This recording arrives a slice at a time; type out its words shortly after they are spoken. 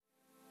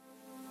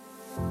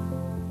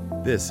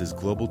This is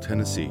Global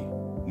Tennessee,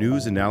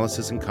 news,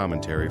 analysis, and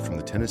commentary from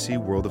the Tennessee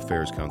World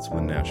Affairs Council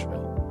in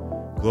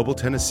Nashville. Global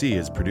Tennessee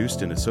is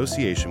produced in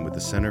association with the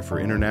Center for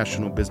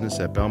International Business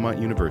at Belmont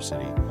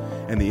University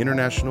and the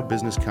International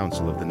Business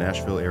Council of the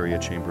Nashville Area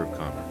Chamber of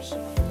Commerce.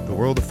 The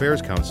World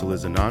Affairs Council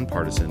is a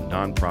nonpartisan,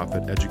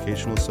 nonprofit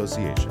educational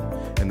association,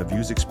 and the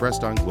views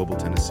expressed on Global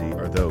Tennessee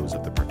are those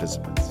of the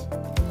participants.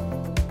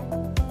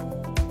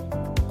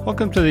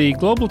 Welcome to the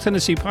Global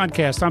Tennessee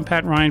Podcast. I'm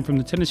Pat Ryan from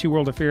the Tennessee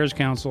World Affairs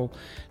Council.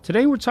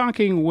 Today we're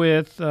talking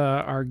with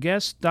our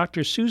guest,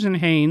 Dr. Susan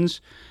Haynes,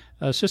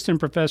 Assistant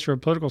Professor of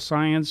Political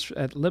Science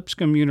at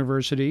Lipscomb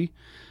University,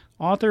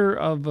 author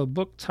of a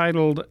book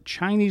titled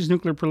Chinese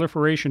Nuclear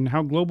Proliferation,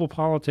 How Global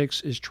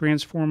Politics is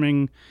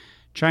Transforming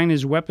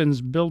China's Weapons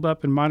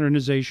Buildup and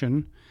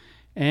Modernization,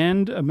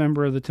 and a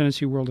member of the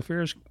Tennessee World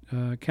Affairs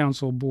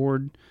Council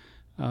Board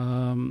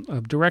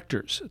of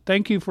Directors.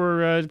 Thank you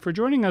for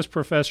joining us,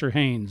 Professor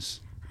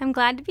Haynes. I'm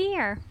glad to be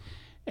here.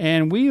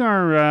 And we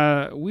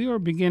are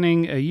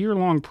beginning a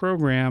year-long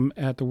program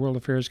at the World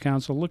Affairs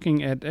Council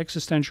looking at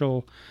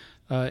existential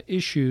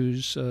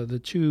issues,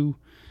 the two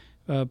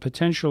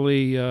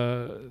potentially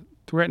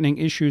threatening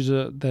issues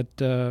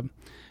that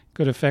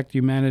could affect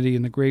humanity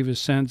in the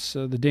gravest sense,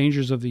 the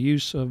dangers of the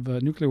use of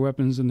nuclear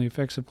weapons and the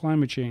effects of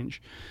climate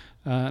change.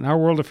 And our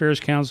World Affairs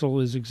Council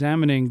is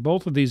examining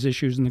both of these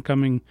issues in the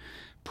coming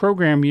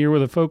program year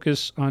with a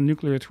focus on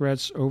nuclear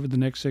threats over the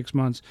next 6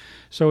 months.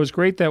 So it's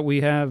great that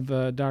we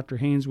have Dr.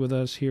 Haynes with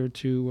us here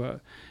to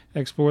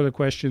explore the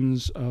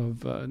questions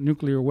of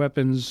nuclear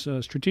weapons,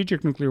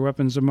 strategic nuclear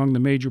weapons among the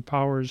major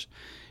powers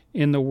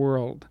in the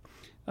world.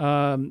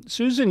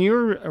 Susan,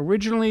 you're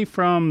originally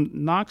from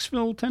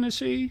Knoxville,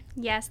 Tennessee?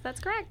 Yes,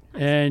 that's correct.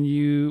 And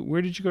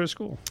where did you go to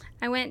school?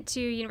 I went to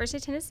University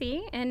of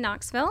Tennessee in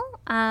Knoxville,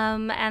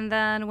 and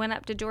then went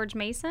up to George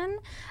Mason,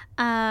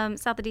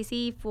 south of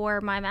D.C.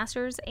 for my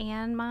master's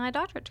and my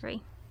doctorate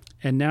degree.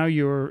 And now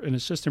you're an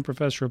assistant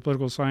professor of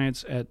political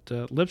science at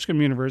Lipscomb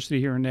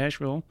University here in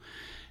Nashville,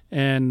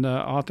 and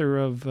author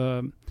of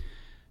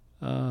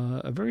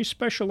a very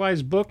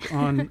specialized book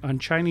on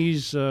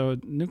Chinese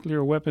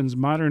nuclear weapons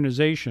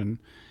modernization.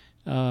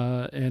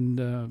 I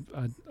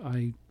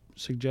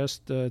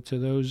suggest to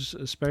those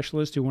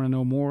specialists who want to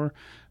know more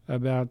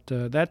about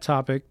that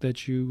topic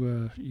that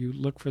you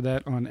look for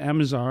that on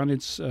Amazon.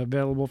 It's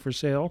available for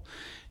sale,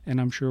 and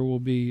I'm sure will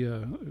be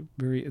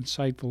very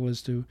insightful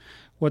as to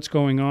what's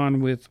going on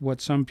with what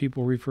some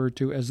people refer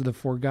to as the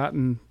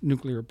forgotten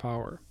nuclear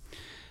power.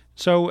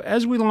 So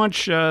as we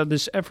launch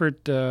this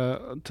effort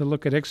to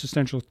look at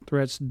existential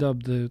threats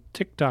dubbed the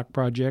TikTok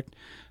Project,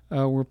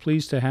 we're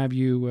pleased to have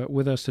you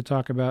with us to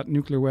talk about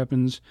nuclear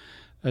weapons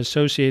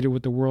associated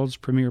with the world's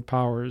premier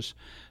powers.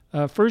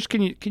 First,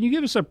 can you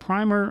give us a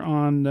primer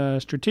on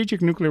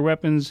strategic nuclear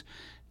weapons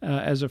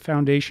as a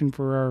foundation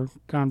for our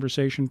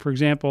conversation? For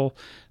example,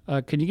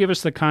 can you give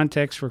us the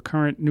context for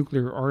current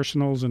nuclear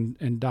arsenals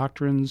and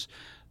doctrines,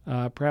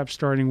 perhaps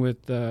starting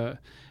with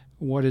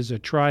what is a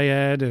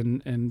triad,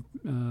 and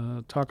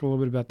talk a little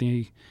bit about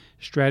the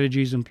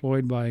strategies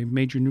employed by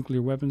major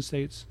nuclear weapon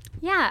states?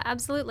 Yeah,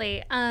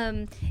 absolutely.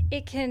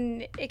 It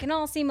can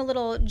all seem a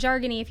little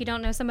jargony if you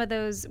don't know some of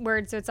those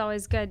words, so it's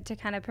always good to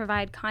kind of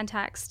provide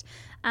context.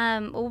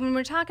 When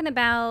we're talking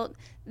about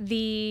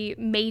the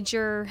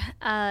major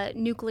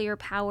nuclear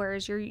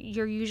powers, you're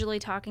usually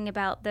talking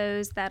about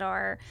those that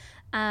are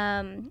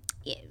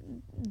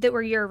that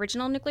were your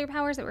original nuclear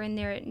powers that were in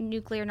their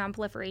nuclear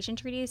non-proliferation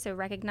treaty, so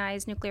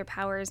recognized nuclear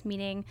powers,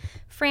 meaning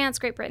France,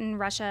 Great Britain,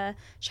 Russia,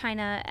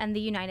 China, and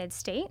the United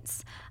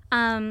States.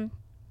 And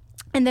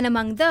then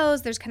among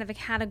those, there's kind of a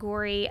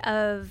category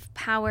of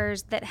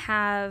powers that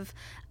have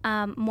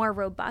more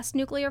robust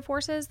nuclear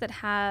forces, that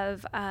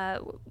have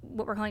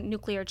what we're calling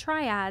nuclear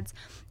triads.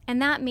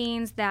 And that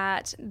means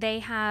that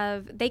they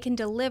can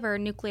deliver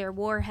nuclear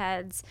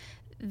warheads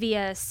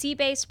via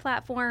sea-based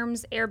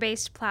platforms,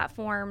 air-based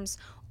platforms,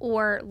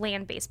 or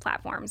land-based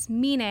platforms,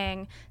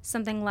 meaning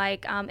something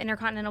like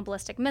intercontinental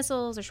ballistic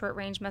missiles or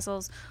short-range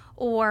missiles,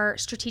 or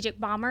strategic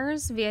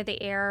bombers via the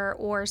air,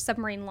 or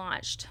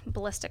submarine-launched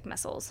ballistic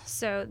missiles.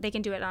 So they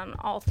can do it on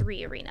all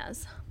three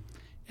arenas.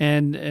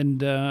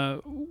 And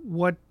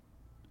what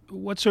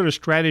sort of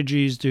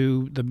strategies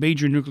do the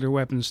major nuclear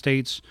weapon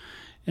states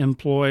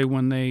employ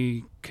when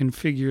they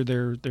configure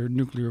their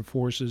nuclear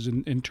forces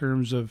in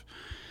terms of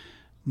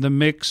the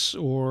mix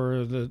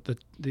or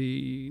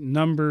the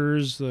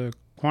numbers, the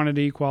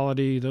quantity,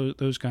 quality,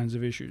 those kinds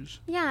of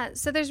issues? Yeah,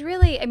 so there's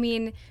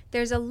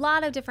a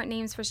lot of different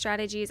names for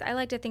strategies. I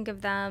like to think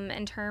of them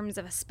in terms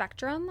of a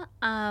spectrum.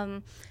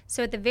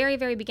 So at the very,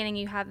 very beginning,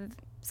 you have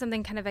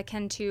something kind of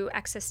akin to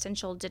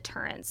existential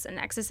deterrence, an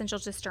existential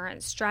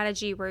deterrence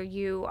strategy where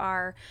you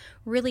are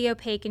really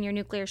opaque in your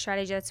nuclear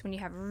strategy. That's when you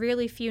have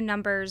really few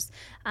numbers,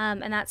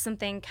 and that's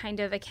something kind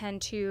of akin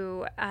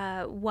to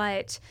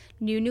what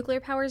new nuclear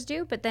powers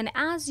do. But then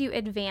as you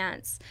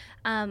advance,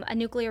 a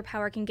nuclear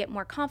power can get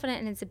more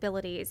confident in its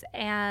abilities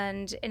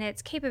and in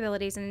its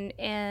capabilities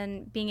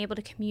and being able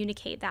to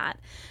communicate that.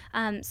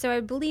 So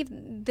I believe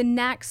the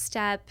next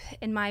step,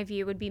 in my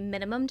view, would be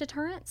minimum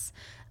deterrence.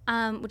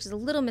 which is a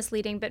little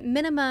misleading, but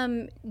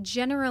minimum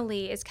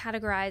generally is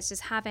categorized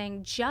as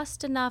having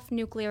just enough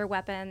nuclear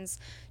weapons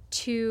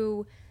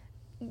to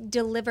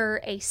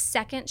deliver a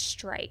second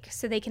strike.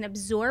 So they can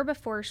absorb a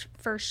first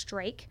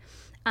strike,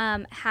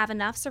 have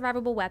enough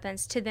survivable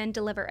weapons to then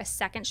deliver a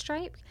second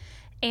strike.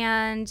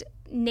 And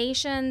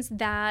nations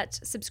that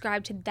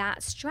subscribe to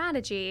that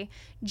strategy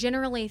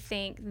generally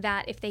think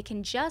that if they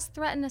can just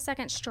threaten a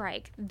second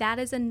strike, that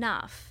is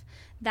enough.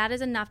 That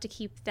is enough to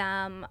keep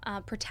them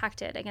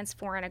protected against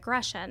foreign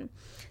aggression.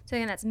 So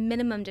again, that's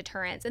minimum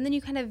deterrence. And then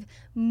you kind of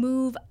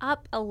move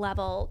up a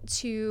level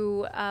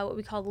to what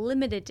we call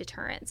limited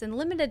deterrence. And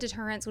limited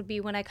deterrence would be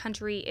when a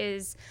country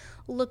is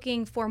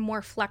looking for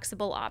more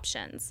flexible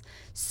options.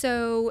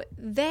 So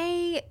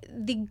the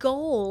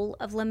goal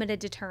of limited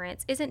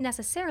deterrence isn't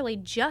necessarily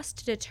just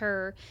to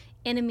deter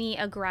enemy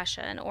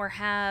aggression or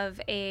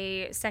have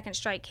a second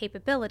strike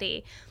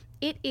capability.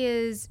 It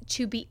is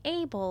to be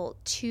able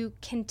to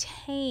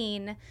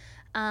contain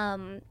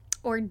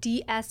or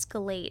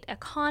de-escalate a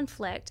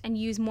conflict and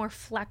use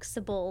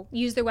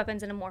their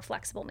weapons in a more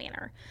flexible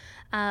manner.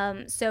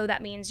 So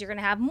that means you're going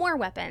to have more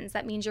weapons.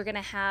 That means you're going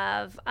to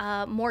have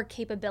more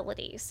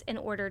capabilities in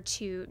order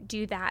to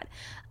do that.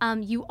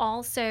 You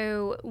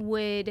also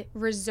would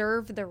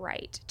reserve the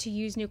right to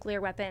use nuclear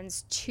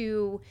weapons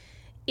to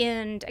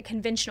end a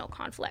conventional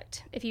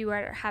conflict if you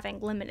are having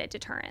limited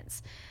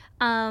deterrence.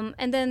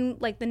 And then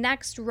like the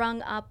next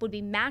rung up would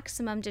be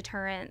maximum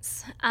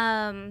deterrence,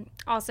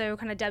 also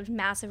kind of dubbed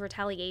massive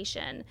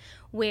retaliation,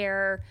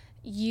 where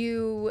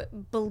you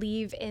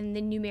believe in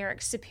the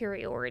numeric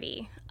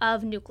superiority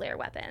of nuclear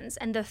weapons.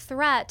 And the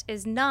threat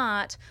is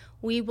not,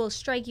 we will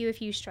strike you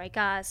if you strike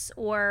us,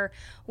 or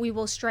we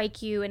will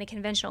strike you in a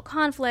conventional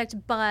conflict,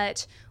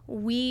 but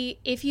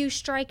if you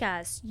strike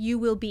us, you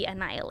will be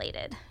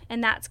annihilated.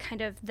 And that's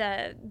kind of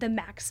the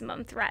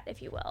maximum threat,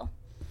 if you will.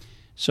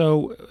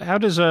 So how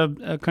does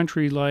a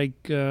country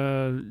like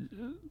the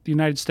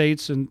United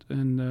States and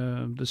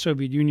the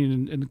Soviet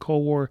Union in the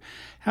Cold War,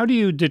 how do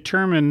you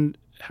determine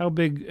how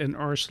big an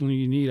arsenal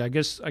you need? I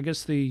guess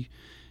the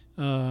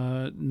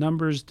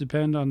numbers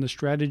depend on the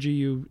strategy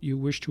you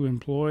wish to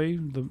employ.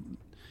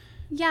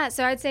 Yeah,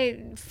 so I'd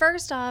say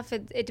first off,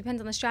 it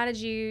depends on the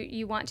strategy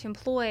you want to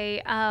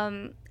employ.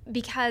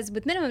 Because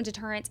with minimum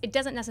deterrence, it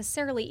doesn't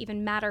necessarily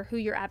even matter who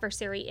your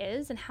adversary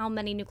is and how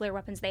many nuclear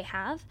weapons they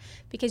have,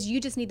 because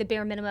you just need the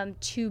bare minimum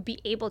to be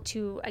able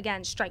to,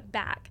 again, strike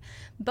back.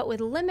 But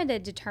with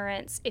limited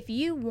deterrence, if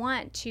you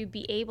want to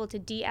be able to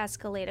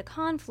de-escalate a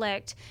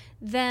conflict,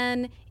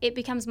 then it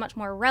becomes much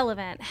more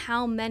relevant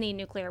how many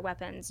nuclear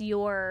weapons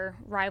your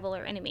rival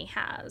or enemy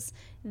has.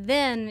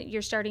 Then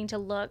you're starting to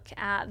look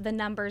at the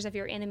numbers of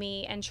your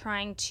enemy and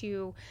trying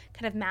to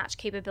kind of match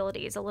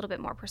capabilities a little bit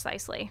more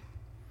precisely.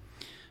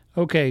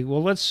 Okay,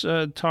 well, let's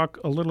talk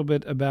a little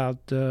bit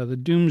about the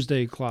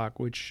Doomsday Clock,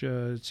 which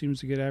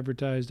seems to get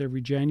advertised every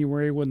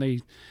January when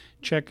they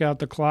check out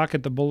the clock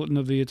at the Bulletin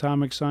of the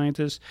Atomic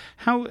Scientist.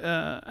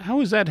 How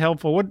is that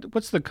helpful?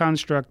 What's the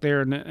construct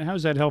there, and how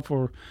is that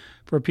helpful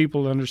for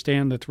people to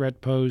understand the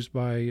threat posed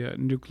by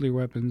nuclear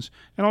weapons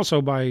and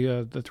also by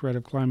the threat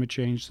of climate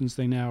change, since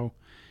they now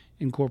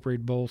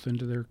incorporate both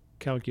into their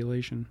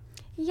calculation?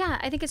 Yeah,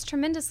 I think it's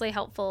tremendously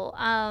helpful.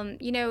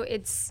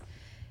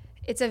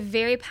 It's a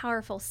very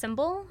powerful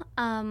symbol.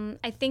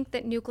 I think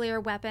that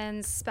nuclear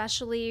weapons,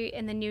 especially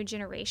in the new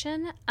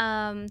generation,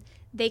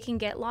 they can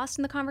get lost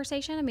in the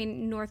conversation. I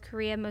mean, North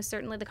Korea, most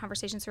certainly the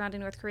conversation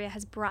surrounding North Korea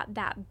has brought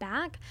that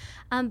back,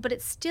 but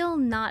it's still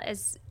not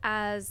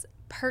as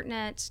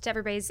pertinent to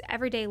everybody's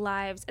everyday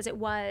lives as it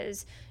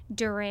was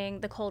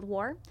during the Cold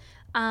War.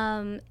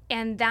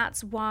 And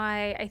that's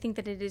why I think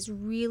that it is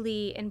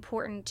really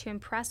important to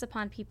impress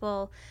upon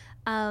people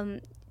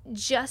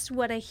just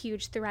what a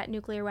huge threat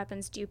nuclear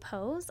weapons do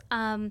pose.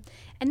 And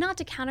not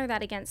to counter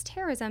that against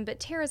terrorism, but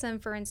terrorism,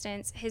 for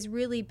instance, has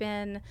really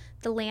been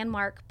the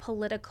landmark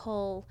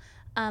political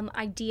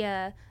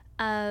idea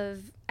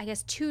of, I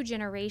guess, 2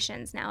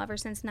 generations now, ever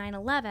since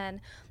 9/11.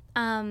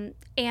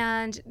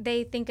 And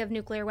they think of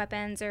nuclear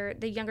weapons, or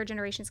the younger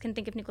generations can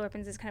think of nuclear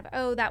weapons as kind of,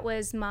 oh, that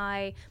was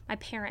my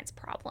parents'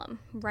 problem,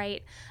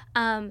 right?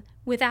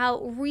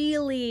 Without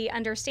really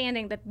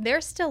understanding that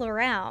they're still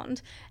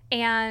around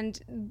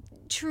and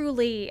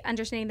truly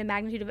understanding the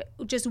magnitude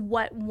of just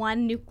what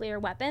one nuclear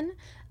weapon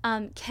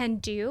can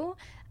do.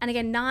 And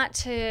again, not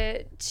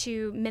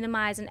to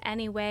minimize in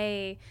any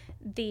way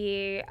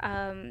the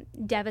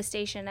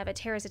devastation of a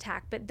terrorist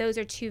attack, but those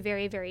are 2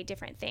 very, very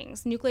different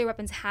things. Nuclear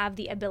weapons have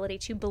the ability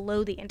to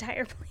blow the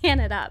entire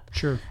planet up.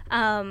 Sure.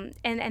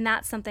 And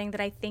that's something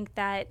that I think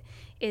that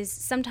is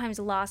sometimes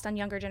lost on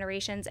younger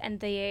generations, and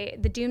the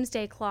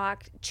Doomsday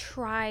Clock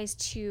tries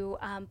to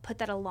put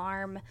that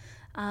alarm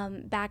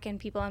back in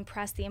people and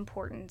press the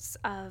importance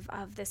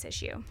of this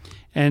issue.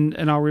 And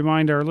I'll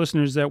remind our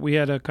listeners that we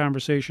had a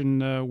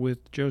conversation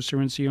with Joe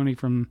Cirincione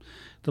from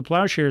the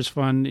Plowshares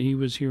Fund. He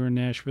was here in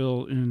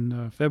Nashville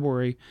in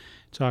February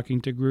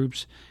talking to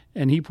groups,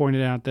 and he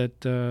pointed out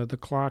that the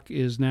clock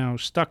is now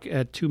stuck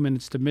at 2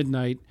 minutes to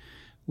midnight,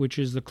 which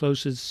is the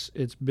closest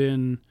it's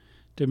been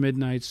to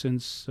midnight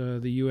since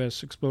the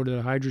U.S. exploded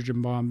a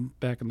hydrogen bomb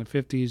back in the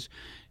 50s,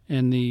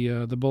 and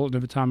the Bulletin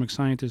of Atomic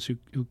Scientists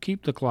who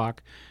keep the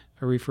clock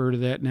refer to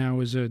that now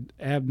as an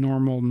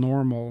abnormal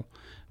normal.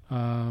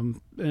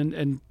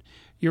 And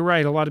you're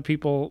right, a lot of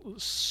people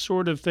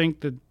sort of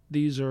think that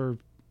these are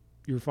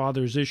your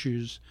father's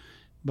issues,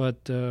 but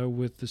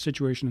with the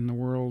situation in the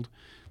world,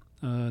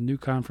 new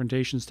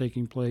confrontations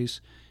taking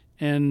place,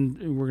 and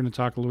we're going to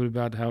talk a little bit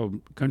about how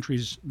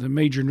countries, the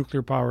major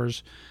nuclear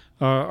powers,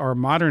 are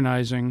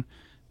modernizing.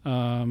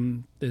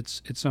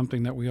 It's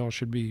something that we all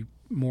should be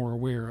more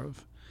aware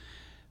of.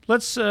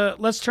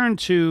 Let's turn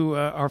to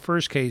our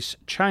first case,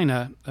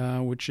 China,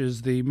 which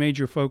is the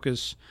major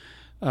focus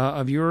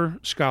of your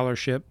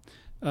scholarship.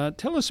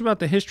 Tell us about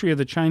the history of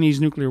the Chinese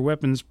nuclear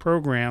weapons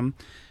program.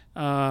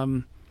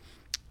 When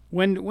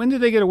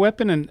did they get a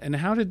weapon, and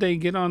how did they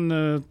get on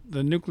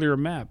the nuclear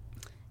map?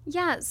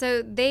 Yeah,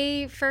 so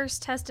they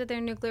first tested their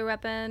nuclear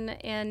weapon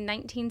in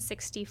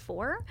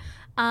 1964,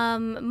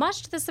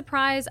 much to the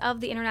surprise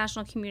of the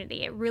international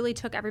community. It really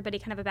took everybody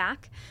kind of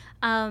aback,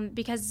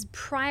 because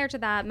prior to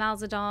that, Mao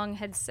Zedong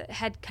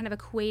had kind of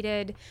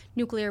equated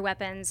nuclear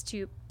weapons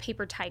to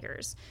paper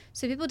tigers.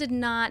 So people did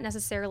not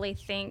necessarily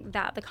think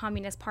that the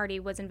Communist Party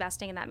was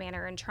investing in that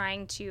manner and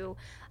trying to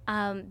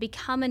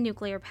become a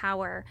nuclear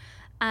power.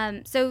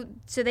 So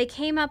they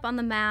came up on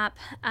the map.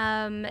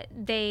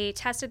 They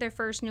tested their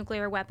first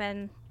nuclear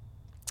weapon.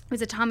 It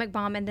was atomic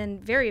bomb, and then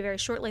very, very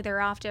shortly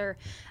thereafter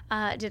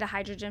did a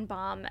hydrogen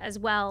bomb as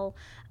well.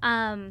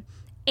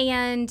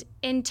 And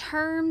in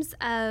terms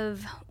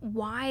of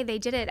why they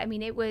did it, I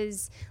mean, it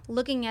was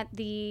looking at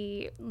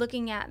the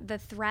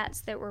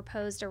threats that were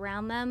posed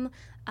around them,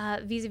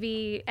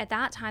 vis-a-vis at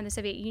that time the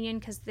Soviet Union,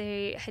 because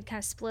they had kind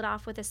of split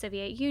off with the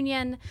Soviet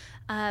Union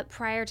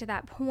prior to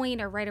that point,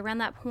 or right around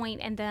that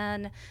point, and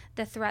then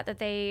the threat that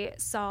they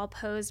saw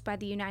posed by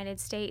the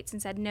United States,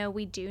 and said, no,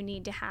 we do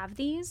need to have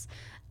these.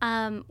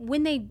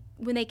 When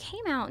they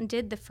came out and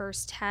did the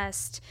first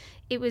test,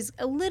 it was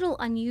a little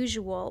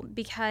unusual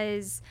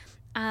because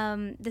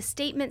the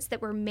statements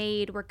that were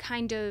made were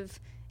kind of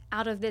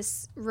out of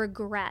this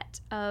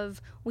regret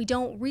of, we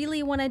don't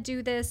really want to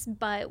do this,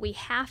 but we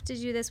have to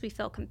do this. We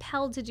feel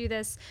compelled to do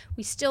this.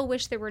 We still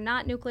wish there were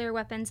not nuclear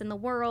weapons in the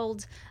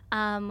world.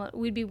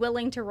 We'd be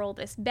willing to roll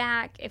this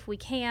back if we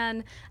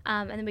can.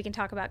 And then we can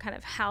talk about kind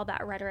of how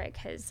that rhetoric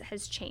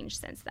has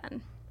changed since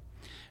then.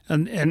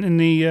 And in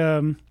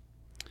the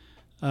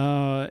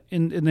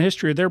in the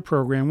history of their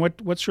program,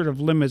 what sort of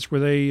limits were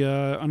they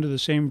under the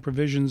same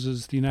provisions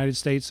as the United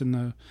States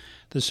and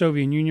the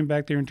Soviet Union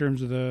back there in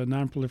terms of the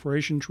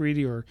Non-Proliferation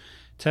Treaty, or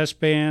test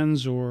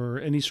bans, or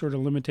any sort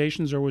of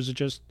limitations, or was it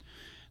just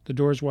the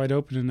doors wide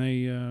open and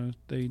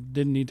they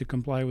didn't need to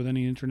comply with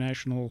any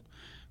international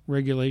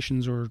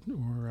regulations or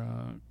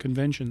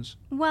conventions?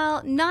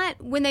 Well,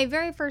 not when they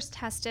very first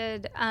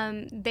tested.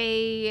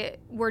 They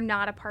were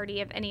not a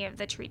party of any of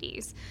the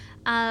treaties.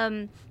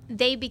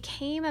 They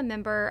became a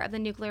member of the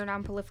Nuclear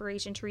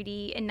Non-Proliferation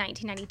Treaty in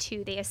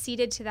 1992. They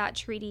acceded to that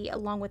treaty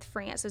along with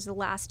France as the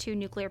last two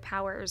nuclear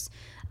powers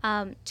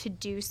to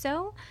do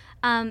so.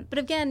 But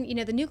again,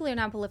 the Nuclear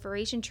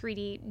Non-Proliferation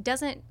Treaty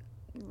doesn't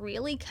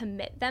really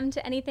commit them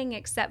to anything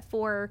except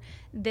for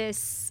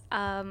this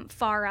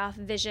far-off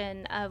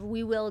vision of,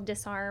 we will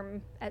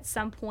disarm at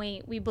some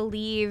point. We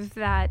believe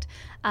that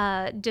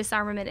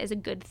disarmament is a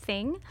good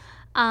thing.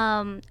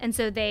 And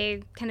so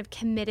they kind of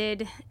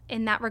committed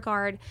in that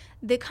regard.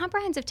 The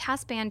Comprehensive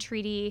Test Ban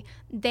Treaty,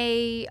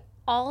 they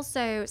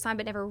also signed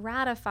but never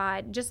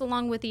ratified, just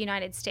along with the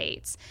United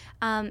States.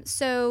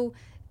 So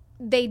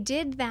they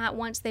did that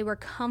once they were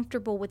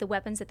comfortable with the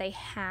weapons that they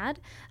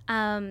had.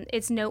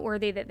 It's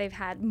noteworthy that they've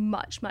had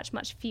much, much,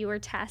 much fewer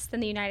tests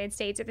than the United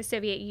States or the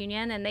Soviet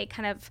Union, and they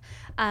kind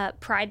of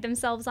pride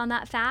themselves on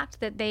that fact,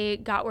 that they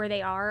got where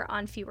they are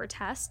on fewer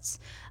tests.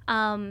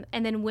 And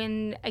then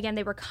when, again,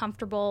 they were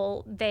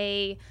comfortable,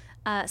 they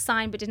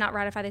signed but did not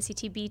ratify the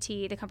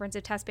CTBT, the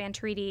Comprehensive Test Ban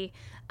Treaty,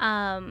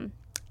 and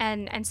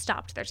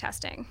stopped their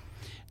testing.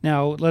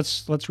 Now,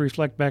 let's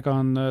reflect back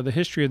on the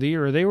history of the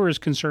era. They were as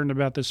concerned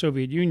about the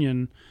Soviet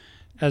Union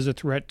as a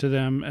threat to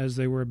them as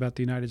they were about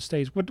the United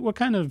States. What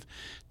kind of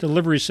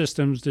delivery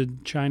systems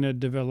did China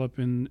develop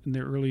in the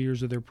early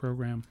years of their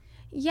program?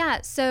 Yeah,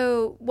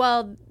 so,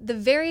 well, the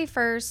very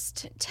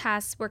first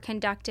tests were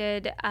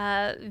conducted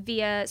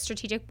via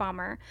strategic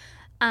bomber.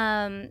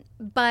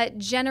 But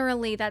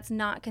generally, that's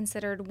not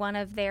considered one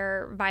of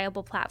their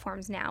viable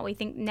platforms now. We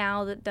think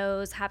now that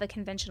those have a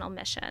conventional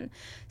mission.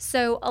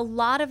 So a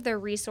lot of their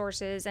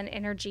resources and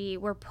energy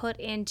were put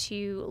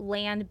into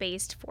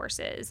land-based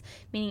forces,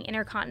 meaning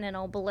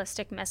intercontinental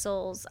ballistic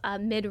missiles,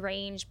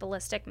 mid-range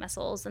ballistic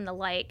missiles, and the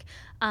like.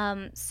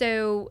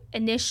 So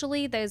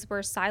initially, those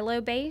were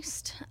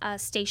silo-based,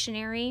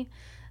 stationary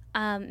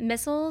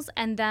missiles,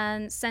 and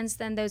then since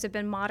then those have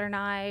been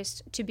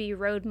modernized to be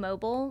road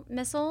mobile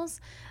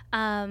missiles,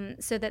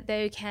 so that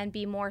they can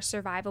be more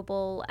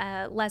survivable,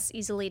 less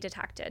easily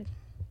detected.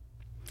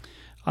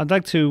 I'd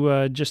like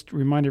to just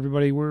remind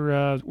everybody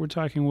we're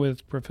talking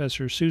with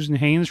Professor Susan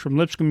Haynes from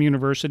Lipscomb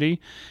University.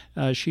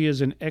 She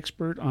is an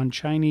expert on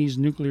Chinese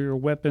nuclear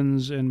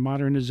weapons and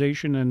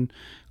modernization and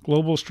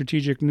global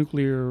strategic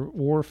nuclear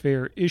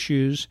warfare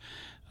issues.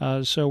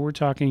 So we're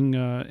talking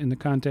in the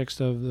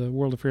context of the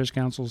World Affairs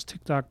Council's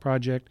TikTok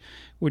project,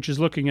 which is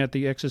looking at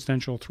the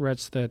existential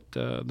threats that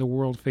the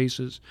world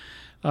faces.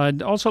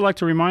 I'd also like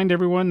to remind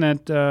everyone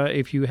that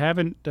if you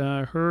haven't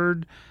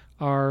heard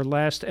our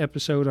last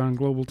episode on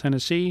Global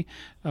Tennessee,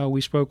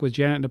 we spoke with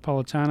Janet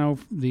Napolitano,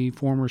 the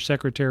former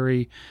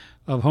Secretary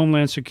of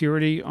Homeland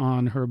Security,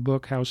 on her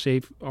book, How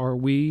Safe Are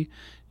We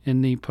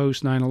in the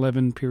Post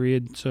 9/11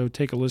 Period. So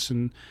take a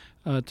listen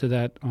to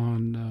that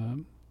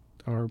on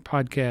our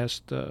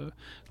podcast,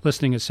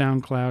 listening at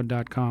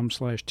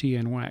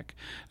soundcloud.com/TNWAC.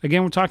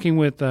 Again, we're talking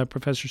with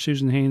Professor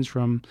Susan Haynes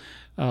from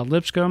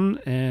Lipscomb,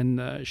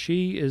 and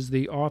she is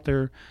the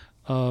author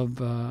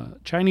of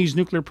Chinese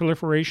Nuclear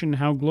Proliferation,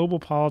 How Global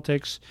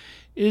Politics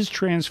is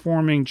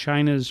Transforming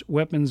China's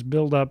Weapons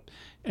Buildup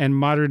and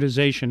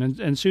Modernization.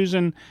 And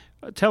Susan,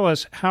 tell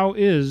us, how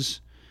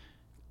is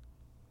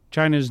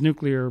China's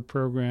nuclear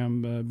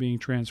program being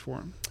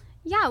transformed?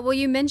 Yeah, well,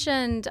 you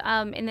mentioned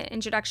in the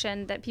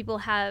introduction that people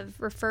have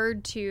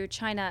referred to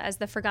China as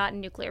the forgotten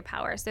nuclear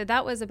power. So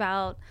that was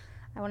about,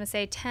 I want to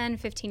say, 10,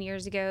 15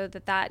 years ago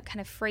that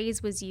kind of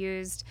phrase was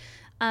used.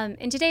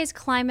 In today's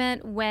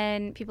climate,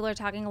 when people are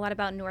talking a lot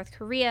about North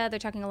Korea, they're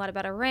talking a lot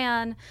about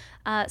Iran.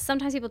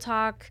 Sometimes people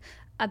talk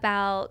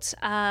about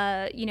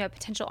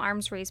potential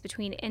arms race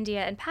between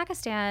India and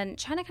Pakistan.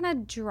 China kind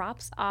of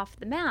drops off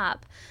the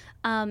map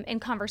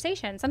in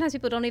conversation. Sometimes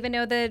people don't even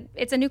know that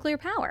it's a nuclear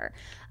power.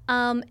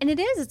 And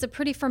it's a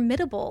pretty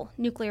formidable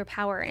nuclear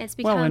power, and it's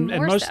become and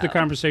more most so. of the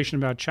conversation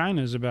about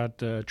China is about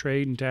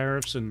trade and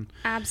tariffs, and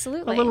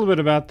Absolutely. a little bit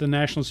about the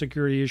national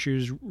security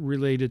issues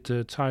related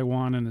to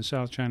Taiwan and the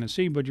South China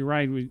Sea. But you're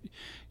right,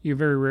 you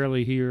very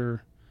rarely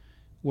hear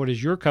what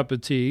is your cup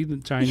of tea, the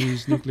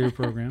Chinese nuclear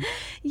program.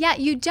 Yeah,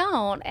 you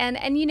don't, and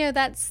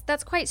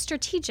that's quite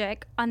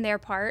strategic on their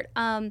part.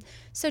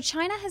 So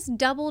China has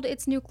doubled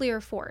its nuclear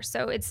force.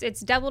 So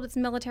it's doubled its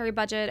military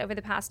budget over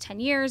the past 10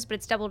 years, but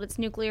it's doubled its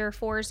nuclear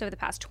force over the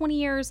past 20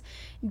 years.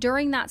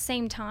 During that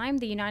same time,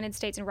 the United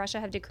States and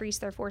Russia have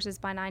decreased their forces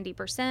by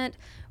 90%.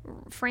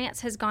 France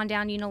has gone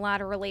down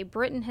unilaterally.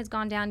 Britain has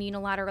gone down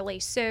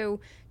unilaterally. So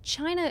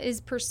China is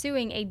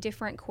pursuing a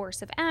different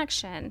course of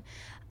action.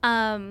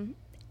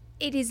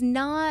 It is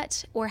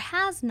not, or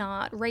has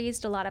not,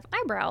 raised a lot of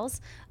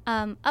eyebrows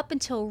up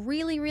until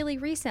really, really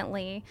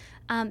recently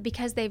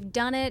because they've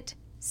done it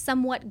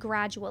somewhat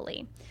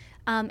gradually.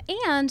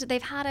 And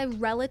they've had a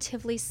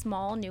relatively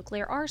small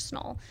nuclear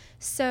arsenal.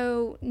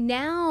 So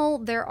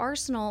now their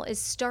arsenal is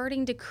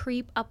starting to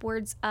creep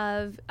upwards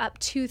of up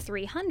to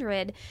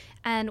 300.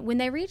 And when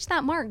they reach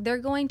that mark, they're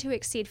going to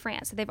exceed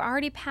France. So they've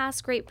already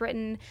passed Great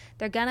Britain.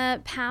 They're going to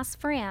pass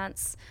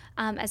France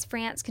as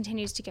France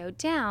continues to go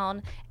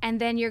down. And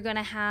then you're going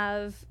to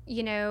have,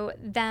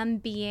 them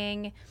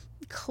being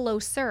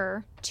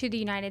closer to the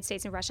United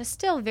States and Russia,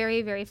 still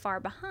very, very far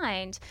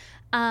behind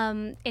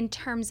in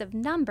terms of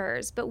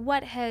numbers. But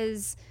what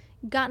has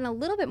gotten a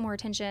little bit more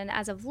attention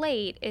as of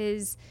late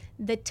is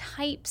the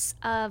types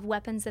of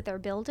weapons that they're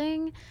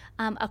building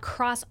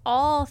across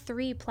all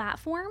three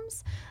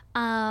platforms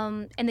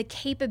and the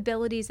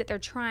capabilities that they're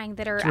trying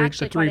that are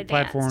actually quite advanced. The three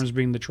platforms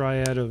being the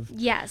triad of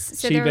so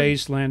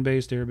sea-based,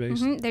 land-based,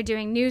 air-based. Mm-hmm, they're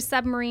doing new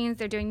submarines.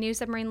 They're doing new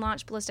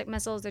submarine-launched ballistic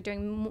missiles. They're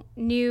doing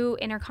new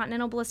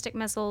intercontinental ballistic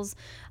missiles.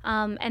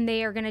 And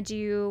they are going to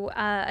do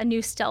a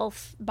new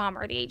stealth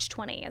bomber, the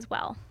H-20, as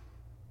well.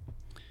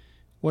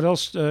 What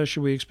else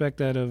should we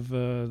expect out of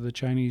the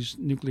Chinese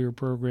nuclear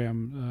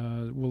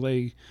program? Will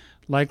they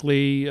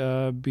likely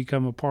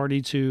become a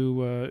party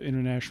to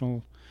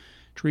international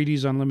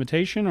treaties on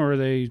limitation, or are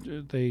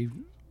they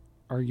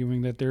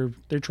arguing that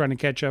they're trying to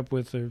catch up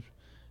with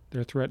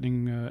their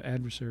threatening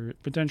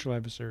potential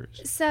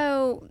adversaries?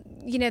 So,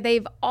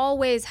 they've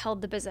always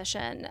held the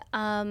position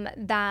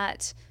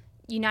that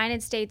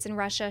United States and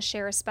Russia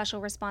share a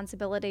special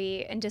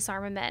responsibility in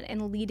disarmament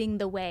and leading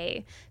the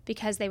way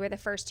because they were the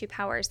first two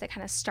powers that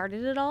kind of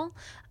started it all.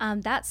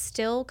 That's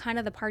still kind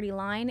of the party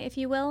line, if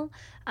you will.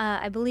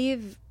 I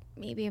believe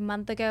maybe a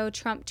month ago,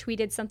 Trump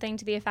tweeted something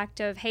to the effect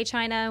of, "Hey,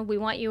 China, we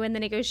want you in the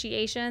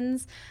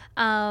negotiations.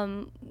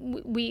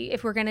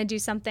 If we're going to do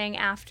something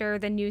after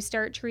the New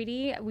START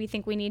treaty, we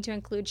think we need to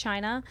include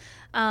China."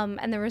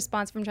 And the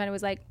response from China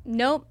was like,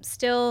 "Nope,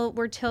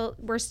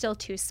 we're still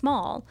too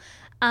small."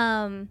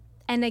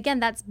 And again,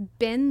 that's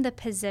been the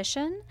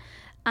position.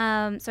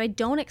 So I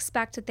don't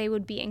expect that they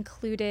would be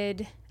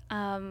included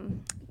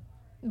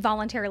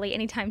voluntarily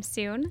anytime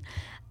soon.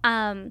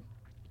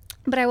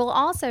 But I will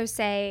also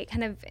say,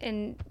 kind of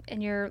in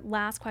your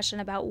last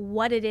question about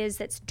what it is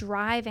that's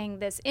driving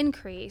this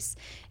increase,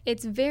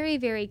 it's very,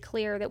 very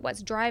clear that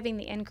what's driving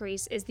the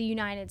increase is the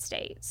United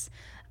States.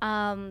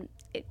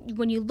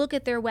 When you look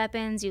at their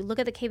weapons, you look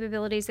at the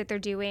capabilities that they're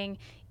doing,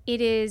 it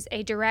is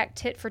a direct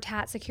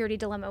tit-for-tat security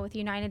dilemma with the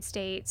United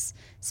States,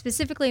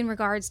 specifically in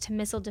regards to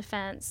missile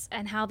defense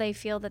and how they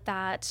feel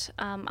that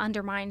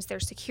undermines their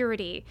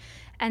security.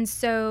 And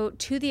so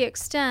to the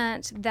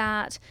extent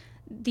that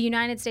the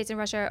United States and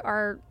Russia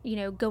are,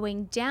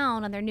 going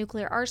down on their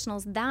nuclear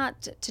arsenals,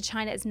 that to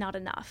China is not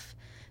enough,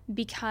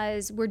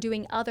 because we're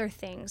doing other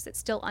things that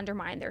still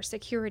undermine their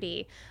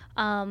security.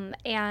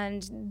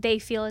 And they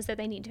feel as though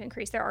they need to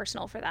increase their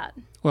arsenal for that.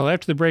 Well,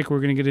 after the break,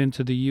 we're going to get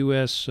into the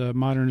U.S.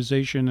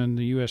 Modernization and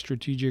the U.S.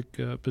 strategic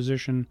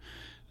position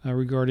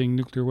regarding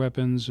nuclear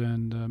weapons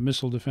and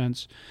missile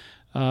defense.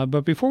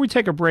 But before we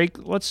take a break,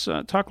 let's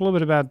talk a little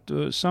bit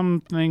about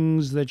some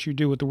things that you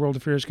do with the World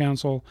Affairs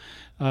Council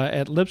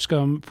at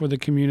Lipscomb for the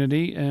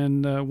community.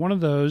 And one of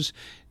those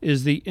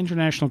is the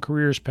International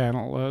Careers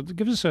Panel.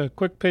 Give us a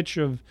quick pitch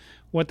of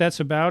what that's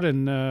about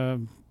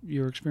and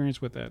your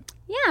experience with that.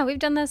 Yeah, we've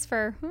done this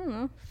for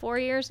 4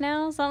 years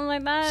now, something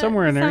like that.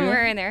 Somewhere in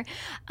there.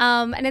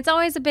 And it's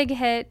always a big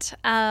hit.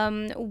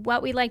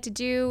 What we like to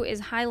do is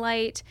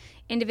highlight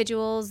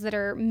individuals that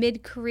are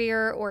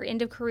mid-career or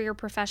end-of-career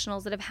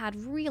professionals that have had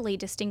really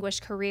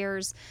distinguished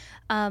careers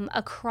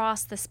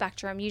across the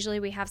spectrum.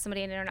 Usually we have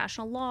somebody in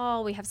international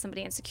law, we have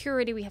somebody in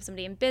security, we have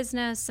somebody in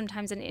business,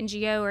 sometimes an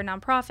NGO or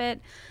nonprofit,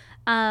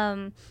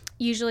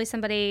 usually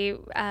somebody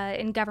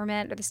in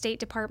government or the State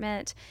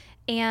Department.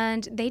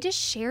 And they just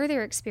share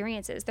their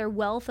experiences, their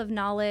wealth of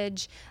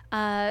knowledge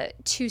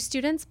to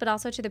students, but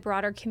also to the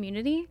broader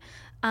community.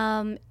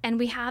 And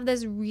we have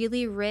this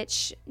really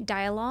rich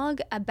dialogue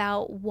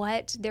about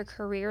what their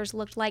careers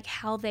looked like,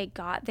 how they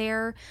got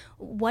there,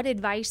 what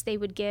advice they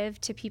would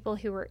give to people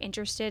who were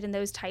interested in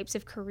those types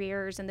of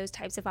careers and those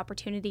types of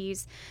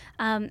opportunities.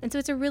 And so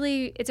it's a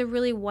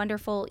really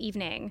wonderful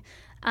evening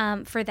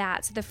for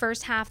that. So the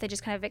first half, they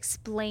just kind of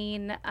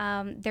explain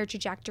their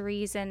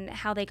trajectories and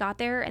how they got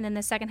there. And then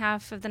the second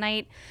half of the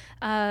night,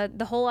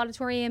 the whole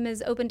auditorium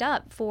is opened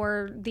up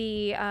for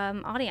the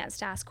audience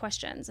to ask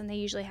questions. And they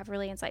usually have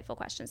really insightful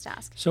questions to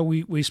ask. So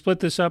we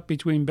split this up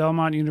between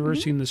Belmont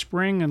University in the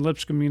spring and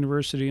Lipscomb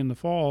University in the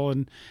fall.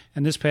 And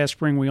this past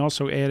spring, we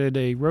also added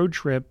a road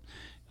trip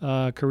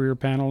career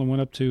panel and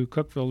went up to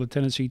Cookeville to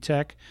Tennessee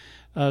Tech.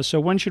 So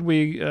when should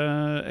we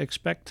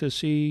expect to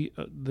see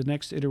the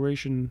next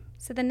iteration?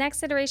 So the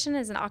next iteration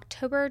is on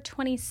October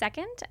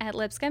 22nd at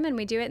Lipscomb, and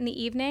we do it in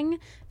the evening,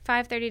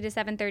 5:30 to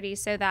 7:30,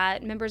 so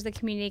that members of the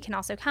community can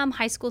also come.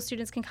 High school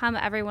students can come.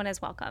 Everyone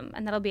is welcome,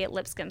 and that'll be at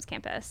Lipscomb's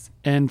campus.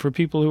 And for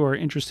people who are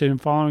interested in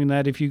following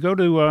that, if you go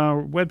to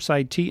our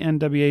website,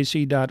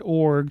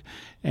 tnwac.org,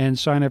 and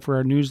sign up for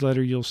our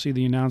newsletter, you'll see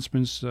the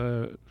announcements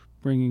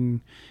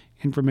bringing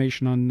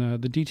information on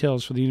the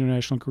details for the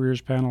International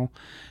Careers Panel,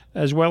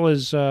 as well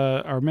as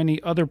our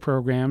many other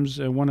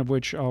programs, one of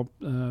which I'll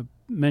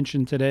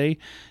mention today.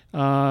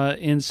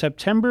 In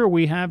September,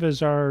 we have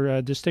as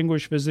our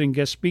distinguished visiting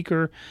guest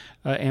speaker,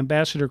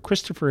 Ambassador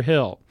Christopher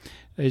Hill.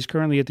 He's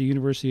currently at the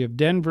University of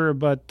Denver,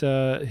 but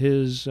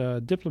his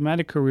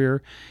diplomatic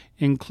career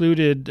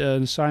included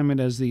an assignment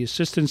as the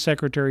Assistant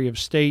Secretary of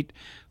State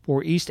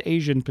for East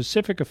Asian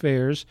Pacific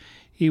Affairs.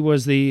 He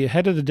was the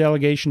head of the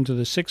delegation to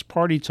the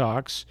Six-Party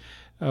Talks,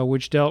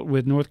 which dealt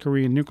with North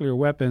Korean nuclear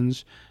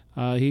weapons.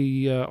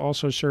 He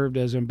also served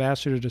as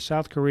ambassador to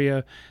South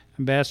Korea,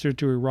 ambassador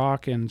to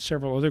Iraq, and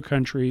several other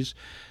countries.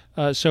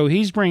 So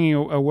he's bringing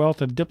a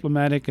wealth of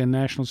diplomatic and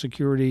national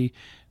security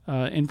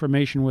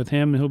information with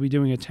him. He'll be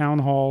doing a town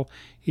hall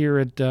here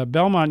at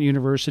Belmont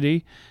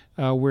University,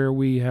 where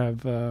we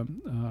have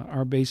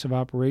our base of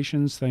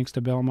operations. Thanks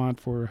to Belmont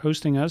for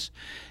hosting us.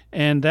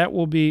 And that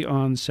will be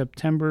on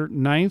September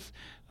 9th.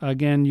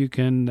 Again, you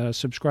can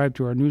subscribe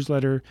to our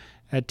newsletter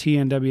at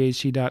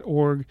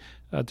tnwac.org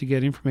to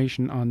get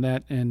information on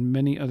that and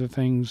many other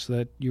things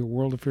that your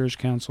World Affairs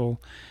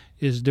Council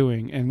is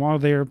doing. And while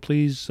there,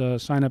 please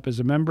sign up as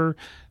a member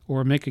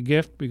or make a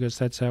gift, because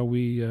that's how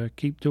we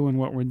keep doing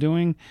what we're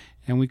doing,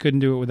 and we couldn't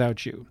do it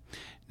without you.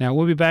 Now,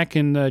 we'll be back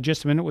in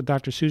just a minute with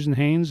Dr. Susan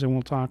Haynes, and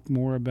we'll talk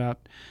more about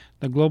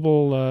the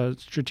global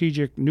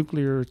strategic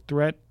nuclear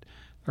threat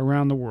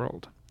around the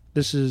world.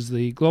 This is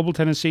the Global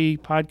Tennessee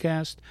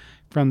podcast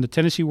from the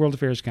Tennessee World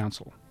Affairs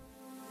Council.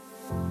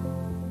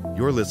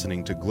 You're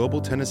listening to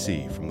Global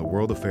Tennessee from the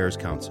World Affairs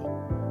Council.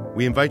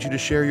 We invite you to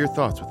share your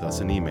thoughts with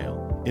us in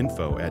email,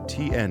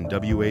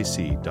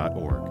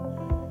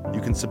 info@tnwac.org.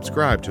 You can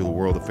subscribe to the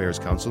World Affairs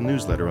Council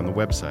newsletter on the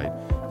website,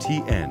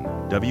 tnwac.org.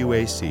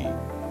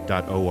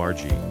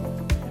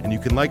 And you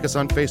can like us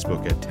on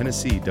Facebook at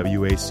Tennessee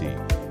WAC,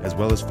 as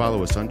well as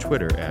follow us on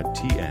Twitter at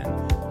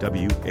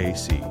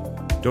TNWAC.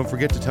 Don't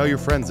forget to tell your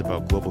friends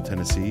about Global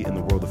Tennessee and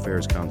the World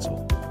Affairs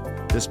Council.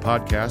 This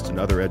podcast and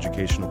other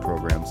educational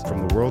programs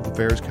from the World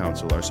Affairs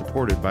Council are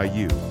supported by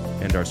you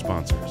and our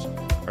sponsors.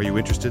 Are you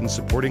interested in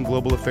supporting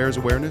global affairs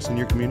awareness in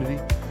your community?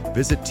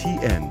 Visit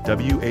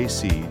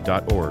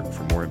tnwac.org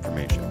for more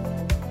information.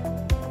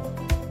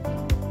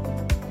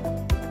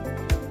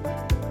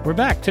 We're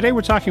back. Today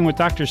we're talking with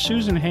Dr.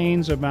 Susan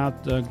Haynes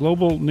about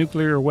global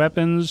nuclear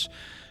weapons,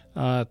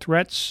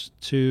 threats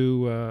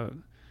to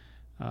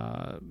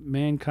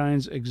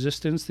mankind's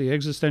existence, the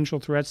existential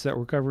threats that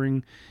we're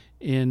covering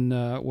in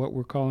what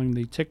we're calling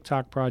the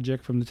TikTok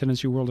project from the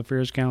Tennessee World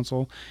Affairs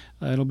Council.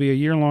 It'll be a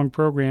year-long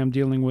program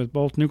dealing with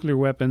both nuclear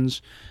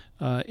weapons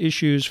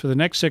issues for the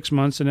next 6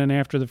 months, and then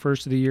after the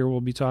first of the year,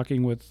 we'll be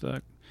talking with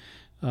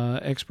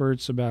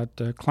experts about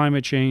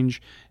climate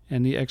change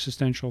and the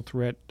existential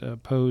threat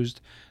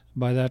posed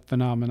by that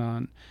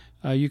phenomenon.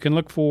 You can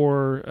look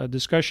for a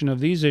discussion of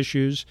these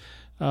issues.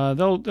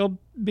 They'll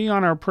be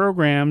on our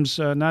programs,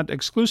 not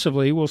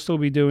exclusively. We'll still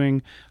be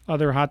doing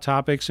other hot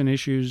topics and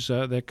issues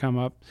that come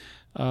up,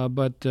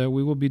 but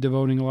we will be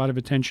devoting a lot of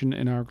attention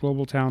in our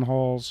global town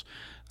halls,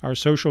 our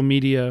social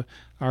media,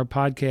 our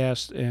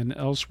podcast, and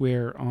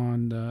elsewhere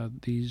on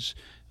these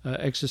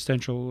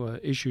existential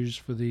issues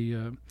for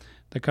the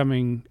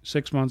coming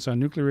 6 months on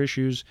nuclear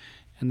issues,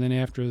 and then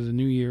after the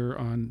new year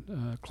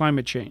on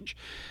climate change.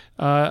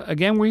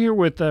 Again, we're here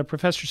with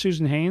Professor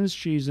Susan Haynes.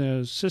 She's an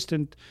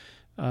assistant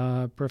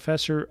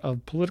professor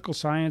of political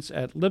science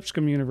at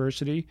Lipscomb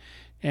University,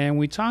 and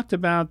we talked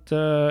about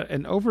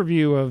an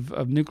overview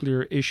of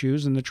nuclear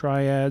issues and the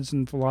triads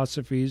and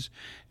philosophies,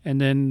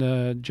 and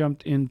then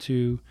jumped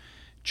into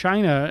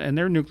China and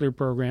their nuclear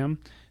program,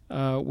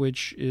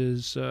 which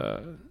is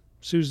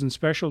Susan's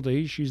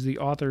specialty. She's the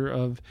author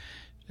of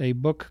a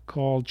book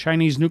called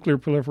Chinese Nuclear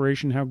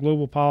Proliferation, How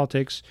Global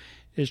Politics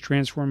is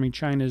Transforming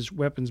China's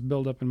Weapons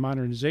Buildup and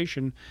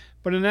Modernization.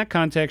 But in that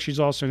context, she's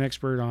also an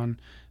expert on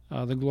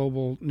the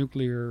global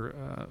nuclear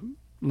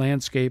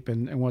landscape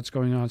and what's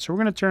going on. So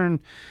we're going to turn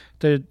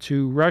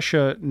to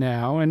Russia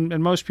now.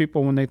 And most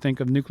people, when they think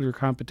of nuclear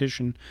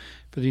competition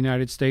for the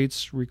United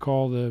States,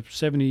 recall the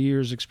 70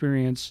 years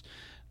experience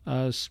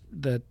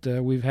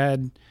that we've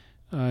had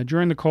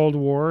during the Cold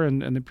War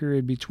and the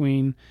period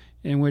between,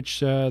 in which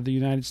the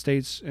United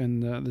States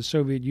and the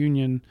Soviet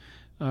Union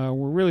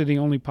were really the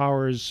only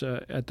powers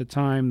at the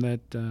time that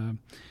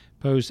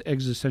posed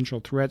existential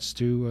threats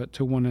to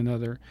one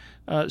another.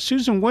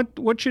 Susan,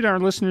 what should our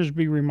listeners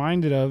be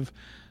reminded of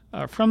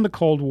from the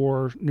Cold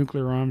War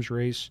nuclear arms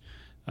race?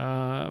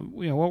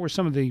 What were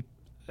some of the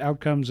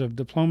outcomes of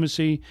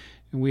diplomacy?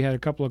 And we had a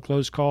couple of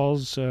close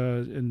calls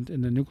in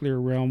the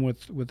nuclear realm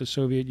with the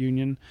Soviet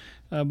Union.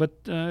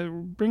 But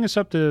bring us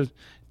up to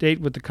date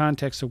with the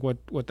context of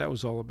what that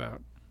was all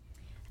about.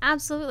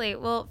 Absolutely.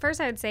 Well, first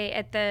I would say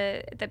at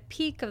the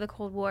peak of the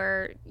Cold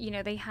War,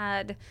 they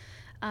had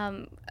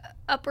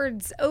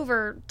upwards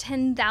over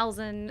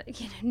 10,000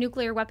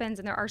 nuclear weapons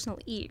in their arsenal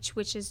each,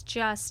 which is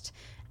just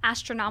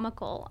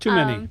astronomical. Too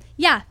many.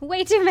 Yeah,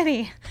 way too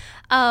many.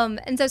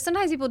 And so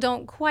sometimes people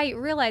don't quite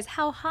realize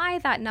how high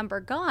that number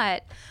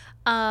got.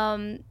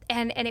 And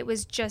it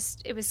was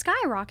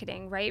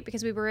skyrocketing, right?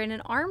 Because we were in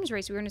an arms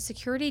race, we were in a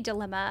security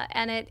dilemma,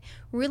 and it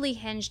really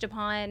hinged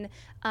upon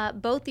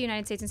both the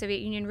United States and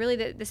Soviet Union. Really,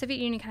 the Soviet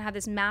Union kind of had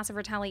this massive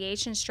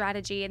retaliation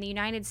strategy, and the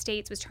United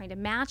States was trying to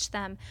match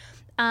them.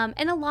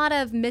 And a lot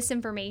of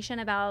misinformation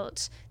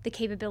about the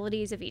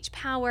capabilities of each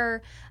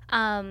power,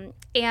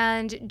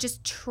 and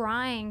just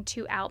trying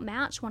to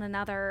outmatch one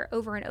another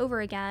over and over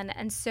again.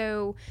 And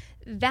so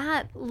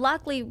that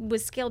luckily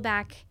was scaled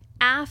back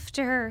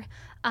after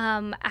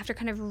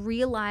kind of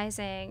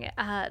realizing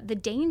the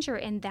danger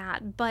in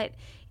that. But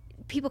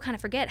people kind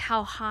of forget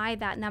how high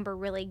that number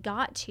really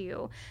got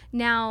to.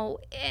 Now,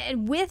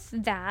 with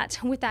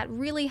that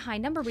really high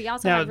number, we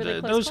also had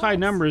really close those calls. high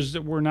numbers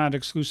that were not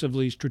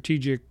exclusively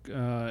strategic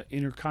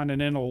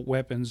intercontinental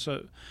weapons.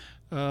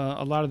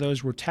 A lot of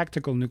those were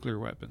tactical nuclear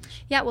weapons.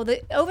 Yeah, well,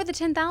 over the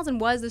 10,000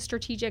 was the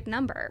strategic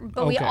number.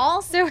 But we Okay.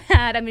 also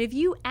had, if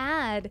you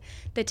add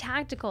the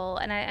tactical,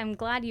 and I'm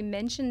glad you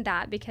mentioned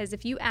that, because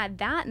if you add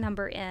that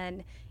number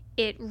in,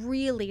 it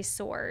really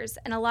soars.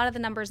 And a lot of the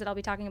numbers that I'll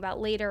be talking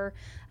about later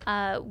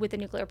with the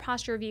nuclear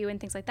posture review and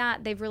things like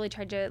that, they've really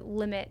tried to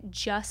limit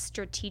just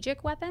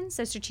strategic weapons.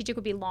 So strategic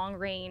would be long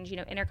range,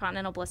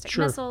 intercontinental ballistic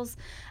Sure. missiles.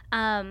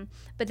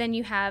 But then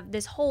you have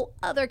this whole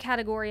other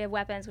category of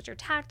weapons, which are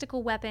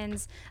tactical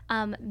weapons.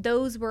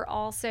 Those were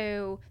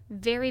also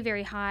very,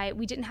 very high.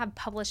 We didn't have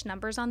published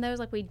numbers on those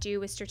like we do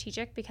with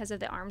strategic because of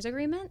the arms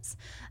agreements.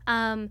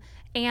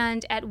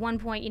 And at one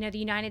point, the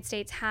United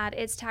States had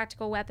its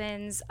tactical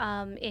weapons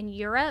in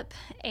Europe,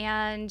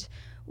 and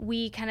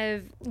we kind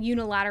of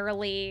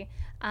unilaterally,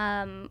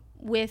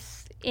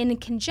 in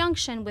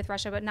conjunction with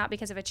Russia, but not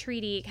because of a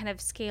treaty, kind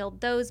of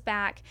scaled those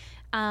back.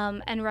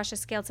 And Russia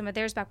scaled some of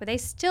theirs back, but they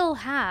still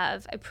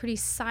have a pretty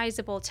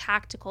sizable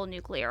tactical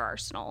nuclear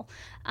arsenal.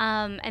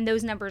 And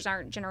those numbers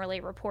aren't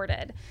generally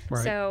reported.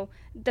 Right. So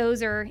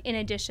those are in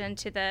addition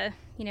to the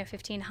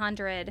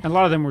 1,500. And a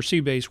lot of them were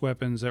sea-based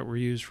weapons that were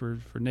used for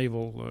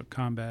naval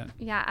combat.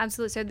 Yeah,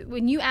 absolutely. So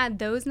when you add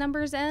those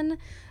numbers in,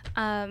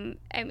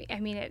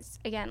 it's,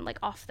 again, like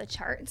off the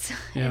charts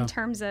Yeah. in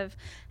terms of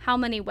how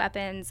many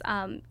weapons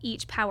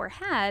each power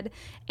had.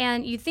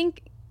 And you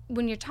think,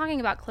 when you're talking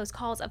about close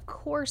calls, of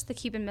course the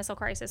Cuban Missile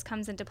Crisis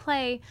comes into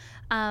play,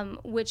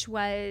 which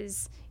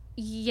was,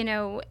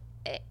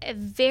 a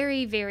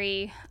very,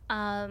 very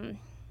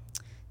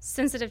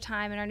sensitive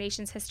time in our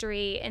nation's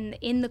history and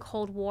in the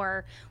Cold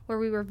War, where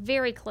we were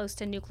very close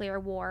to nuclear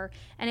war,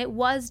 and it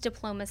was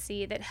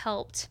diplomacy that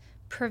helped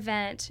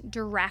prevent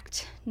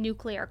direct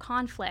nuclear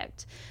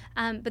conflict.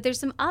 But there's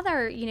some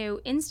other,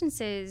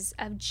 instances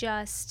of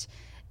just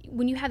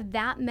when you have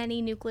that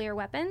many nuclear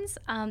weapons,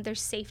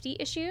 there's safety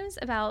issues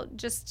about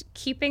just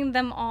keeping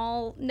them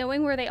all,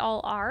 knowing where they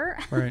all are,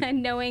 right.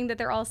 and knowing that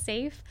they're all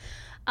safe.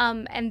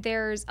 And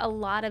there's a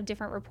lot of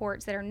different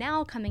reports that are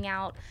now coming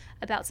out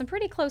about some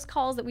pretty close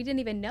calls that we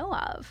didn't even know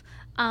of,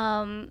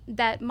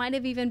 that might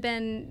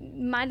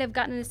have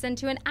gotten us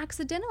into an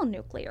accidental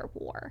nuclear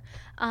war.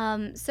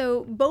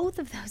 So both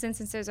of those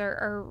instances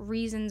are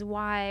reasons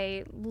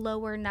why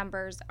lower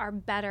numbers are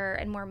better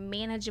and more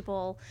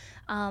manageable,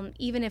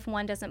 even if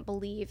one doesn't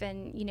believe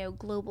in,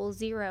 global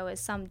zero, as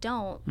some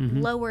don't. Mm-hmm.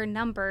 Lower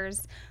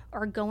numbers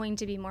are going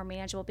to be more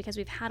manageable because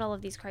we've had all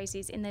of these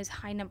crises in those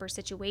high number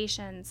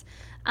situations.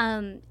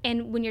 And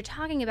when you're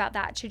talking about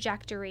that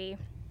trajectory,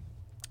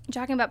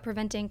 talking about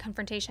preventing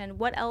confrontation,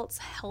 what else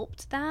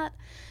helped that?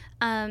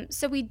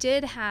 So we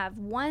did have,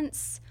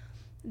 once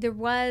there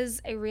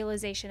was a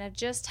realization of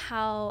just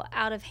how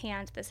out of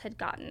hand this had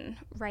gotten,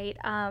 right?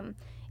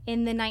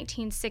 In the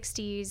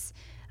 1960s,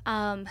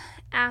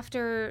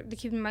 after the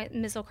Cuban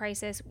Missile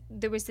Crisis,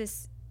 there was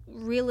this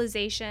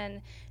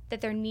realization that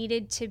there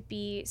needed to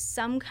be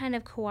some kind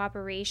of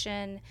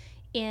cooperation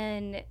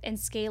in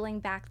scaling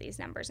back these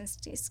numbers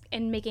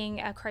and making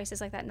a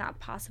crisis like that not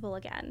possible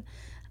again.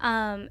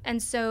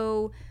 And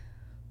so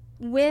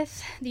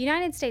with the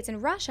United States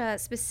and Russia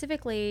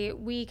specifically,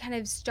 we kind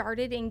of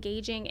started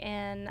engaging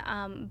in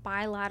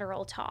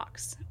bilateral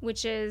talks,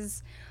 which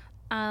is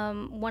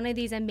one of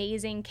these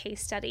amazing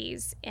case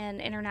studies in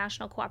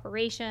international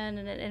cooperation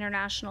and in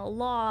international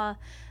law.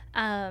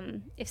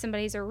 If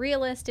somebody's a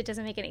realist, it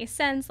doesn't make any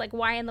sense. Like,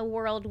 why in the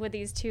world would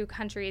these two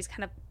countries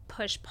kind of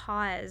push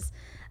pause?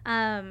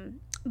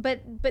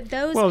 But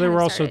those. Well, there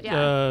were also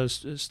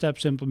started,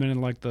 steps implemented,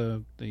 like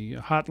the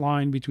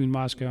hotline between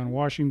Moscow and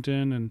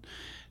Washington,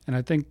 and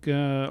I think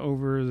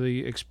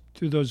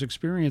through those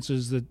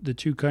experiences, the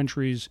two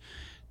countries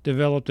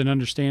developed an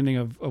understanding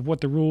of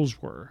what the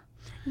rules were.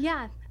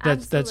 Yeah,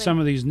 absolutely. That some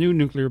of these new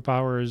nuclear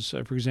powers,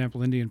 for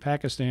example, India and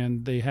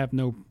Pakistan, they have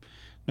no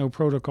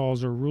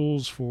protocols or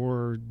rules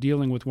for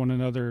dealing with one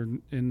another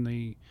in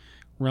the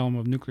realm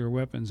of nuclear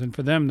weapons, and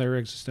for them, they're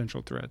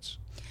existential threats.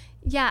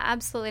 Yeah,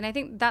 absolutely. And I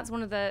think that's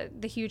one of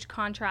the huge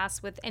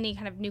contrasts with any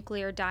kind of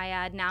nuclear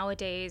dyad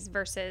nowadays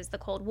versus the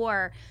Cold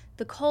War.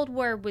 The Cold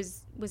War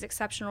was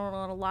exceptional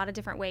in a lot of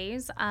different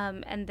ways,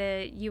 and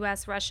the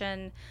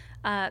U.S.-Russian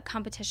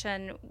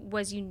competition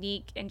was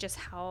unique in just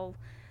how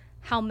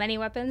many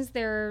weapons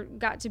there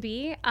got to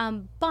be.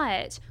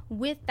 But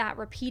with that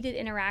repeated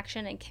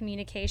interaction and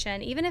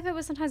communication, even if it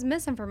was sometimes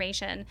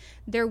misinformation,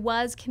 there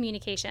was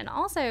communication.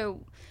 Also,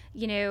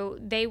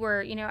 they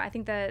were, I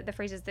think the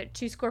phrase is the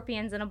two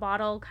scorpions in a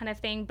bottle kind of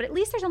thing, but at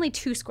least there's only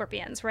two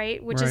scorpions,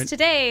 right? Which is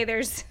today,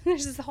 there's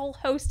this whole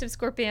host of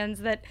scorpions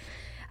that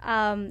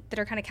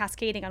are kind of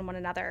cascading on one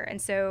another.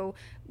 And so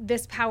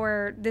this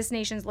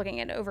nation's looking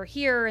at over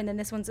here, and then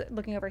this one's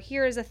looking over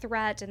here as a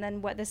threat, and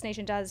then what this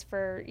nation does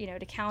for,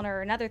 to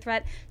counter another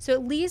threat. So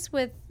at least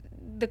with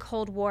the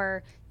Cold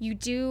War, you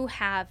do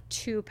have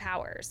two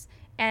powers,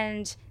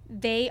 and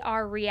they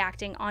are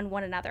reacting on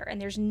one another, and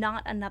there's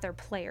not another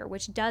player,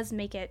 which does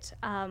make it,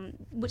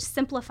 which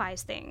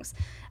simplifies things.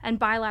 And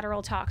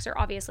bilateral talks are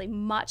obviously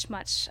much,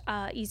 much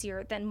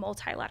easier than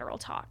multilateral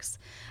talks.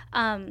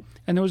 And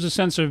there was a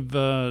sense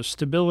of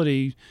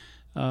stability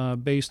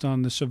based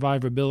on the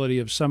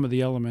survivability of some of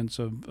the elements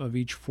of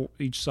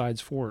each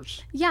side's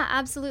force. Yeah,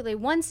 absolutely.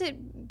 Once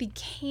it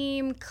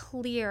became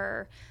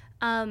clear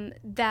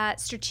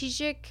that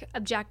strategic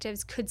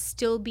objectives could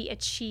still be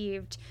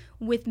achieved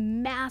with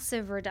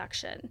massive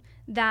reduction,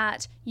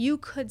 that you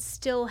could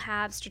still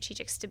have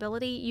strategic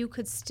stability, you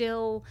could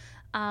still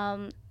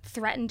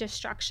threaten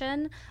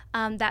destruction,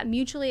 that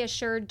mutually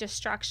assured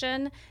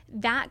destruction,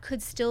 that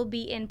could still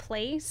be in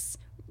place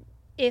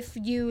if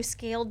you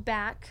scaled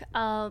back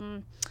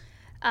on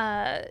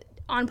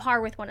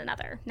par with one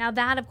another. Now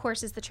that, of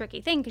course, is the tricky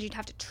thing, because you'd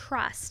have to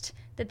trust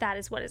that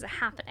is what is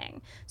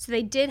happening. So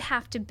they did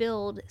have to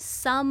build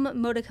some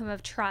modicum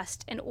of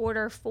trust in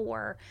order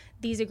for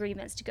these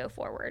agreements to go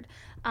forward.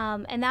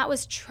 And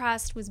that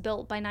trust was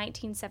built by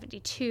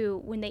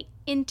 1972 when they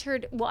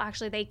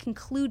they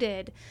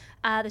concluded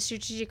the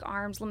Strategic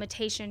Arms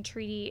Limitation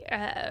Treaty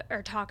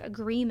or talk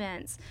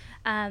agreements.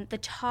 The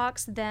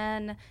talks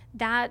then,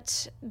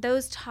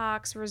 those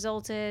talks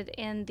resulted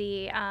in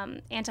the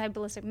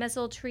Anti-Ballistic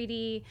Missile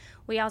Treaty.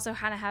 We also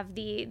kind of have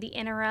the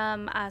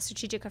interim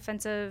Strategic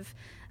Offensive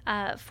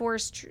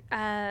Force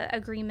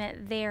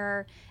agreement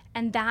there.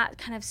 And that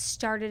kind of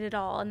started it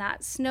all, and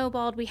that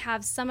snowballed. We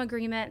have some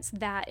agreements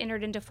that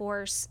entered into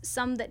force,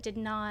 some that did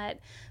not,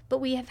 but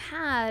we have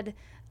had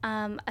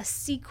a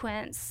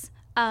sequence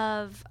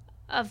of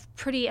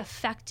pretty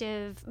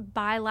effective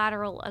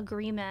bilateral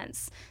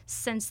agreements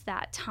since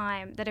that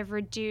time that have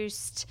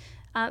reduced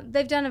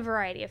they've done a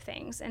variety of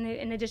things,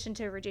 in addition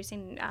to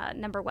reducing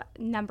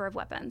number of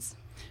weapons.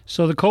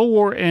 So the Cold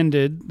War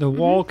ended. The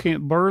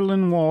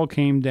Berlin Wall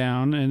came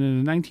down, and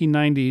in the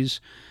 1990s,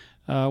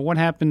 what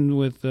happened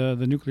with the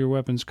nuclear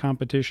weapons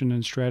competition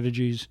and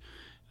strategies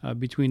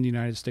between the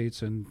United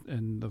States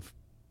and the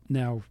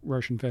now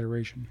Russian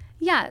Federation?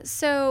 Yeah,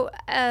 so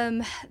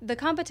the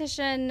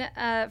competition,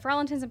 for all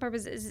intents and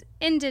purposes,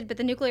 ended, but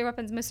the nuclear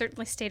weapons most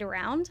certainly stayed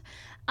around.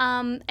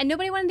 And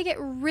nobody wanted to get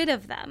rid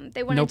of them.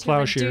 They wanted to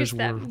reduce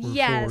them.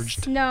 Yes,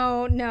 forged.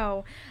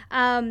 No.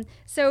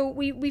 So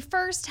we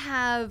first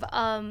have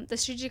the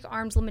Strategic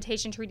Arms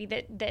Limitation Treaty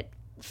that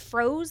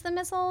froze the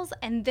missiles,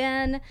 and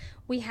then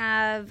we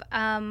have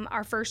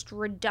our first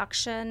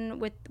reduction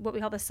with what we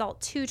call the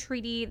SALT II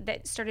Treaty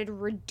that started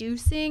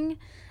reducing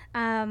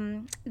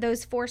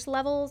those force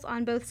levels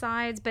on both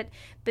sides, but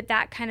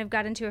that kind of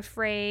got into a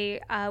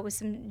fray with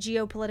some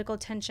geopolitical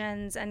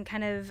tensions and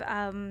kind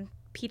of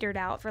petered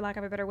out, for lack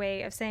of a better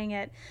way of saying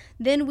it.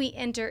 Then we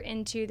enter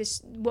into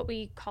this, what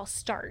we call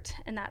START,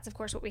 and that's of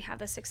course what we have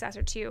the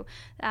successor to,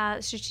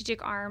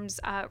 Strategic Arms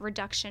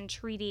Reduction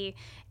Treaty,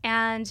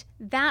 and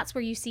that's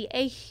where you see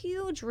a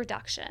huge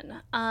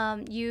reduction.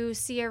 You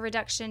see a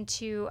reduction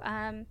to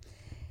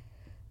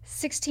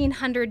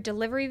 1,600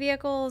 delivery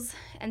vehicles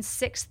and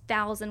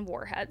 6,000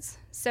 warheads.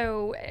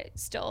 So it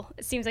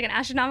seems like an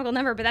astronomical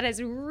number, but that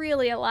is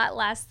really a lot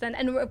less than,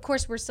 and of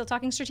course we're still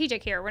talking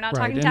strategic here. We're not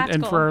talking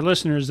tactical. And for our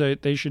listeners,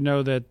 they should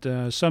know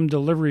that some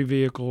delivery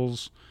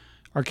vehicles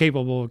are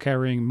capable of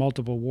carrying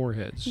multiple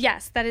warheads.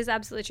 Yes, that is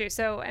absolutely true.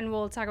 So, and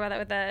we'll talk about that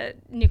with the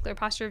nuclear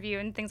posture review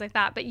and things like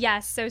that. But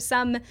yes, so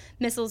some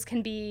missiles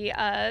can be,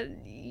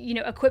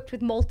 equipped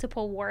with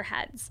multiple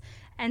warheads.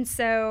 And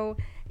so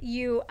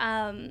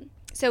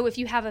so if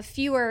you have a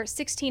fewer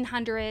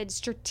 1,600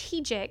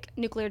 strategic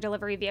nuclear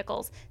delivery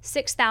vehicles,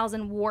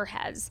 6,000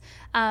 warheads,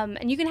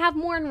 and you can have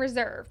more in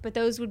reserve, but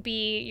those would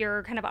be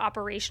your kind of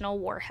operational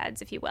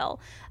warheads, if you will.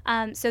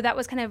 So that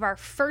was kind of our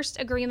first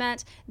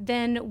agreement.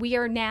 Then we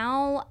are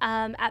now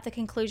at the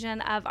conclusion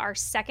of our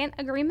second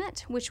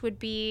agreement, which would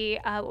be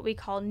what we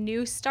call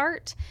New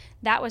START.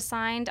 That was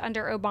signed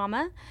under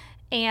Obama.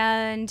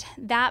 And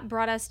that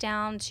brought us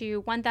down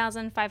to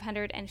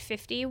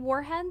 1,550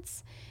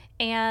 warheads.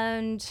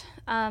 And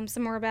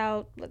somewhere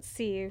about,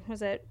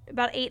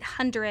 about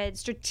 800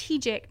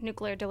 strategic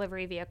nuclear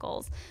delivery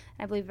vehicles.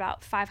 I believe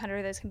about 500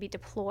 of those can be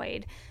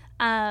deployed.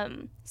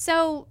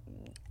 So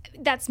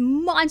that's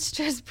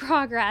monstrous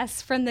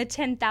progress from the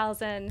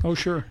 10,000. Oh,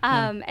 sure.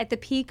 At the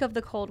peak of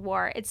the Cold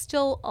War. It's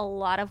still a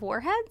lot of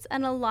warheads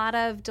and a lot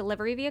of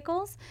delivery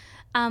vehicles.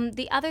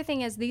 The other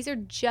thing is these are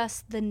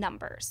just the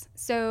numbers.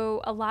 So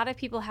a lot of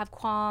people have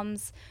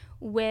qualms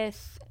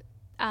with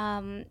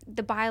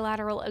the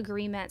bilateral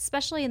agreement,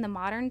 especially in the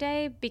modern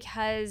day,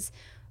 because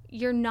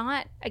you're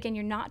not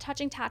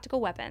touching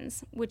tactical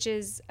weapons, which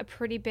is a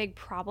pretty big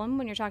problem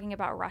when you're talking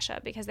about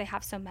Russia because they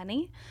have so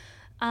many,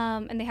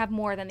 and they have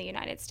more than the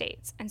United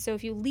States. And so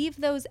if you leave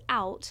those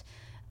out,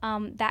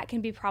 that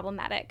can be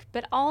problematic.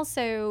 But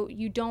also,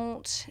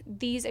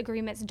 these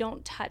agreements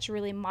don't touch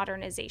really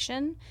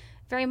modernization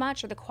very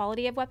much, or the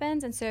quality of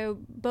weapons. And so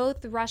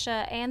both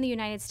Russia and the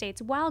United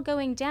States, while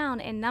going down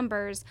in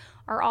numbers,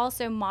 are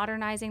also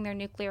modernizing their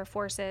nuclear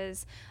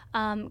forces,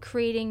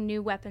 creating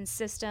new weapon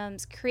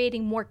systems,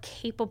 creating more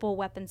capable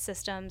weapon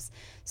systems.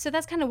 So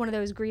that's kind of one of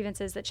those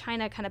grievances that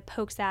China kind of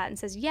pokes at and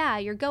says, yeah,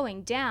 you're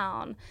going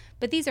down,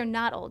 but these are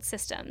not old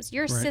systems.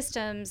 Your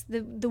systems,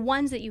 the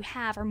ones that you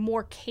have, are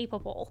more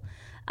capable.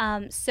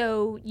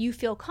 So you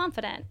feel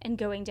confident in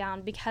going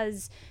down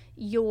because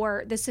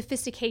the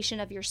sophistication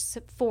of your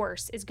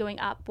force is going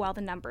up while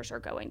the numbers are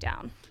going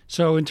down.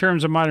 So in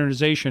terms of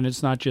modernization,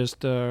 it's not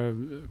just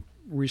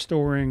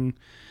restoring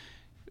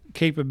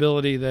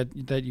capability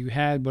that you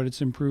had, but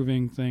it's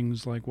improving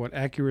things like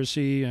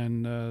accuracy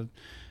and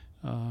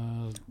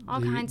all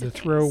kinds of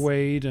throw things.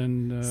 Weight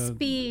and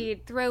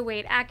speed, throw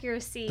weight,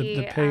 accuracy,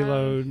 the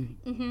payload.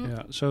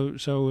 Yeah.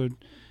 So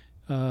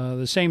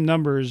the same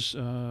numbers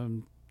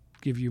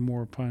give you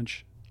more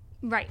punch.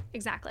 Right.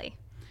 Exactly.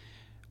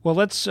 Well,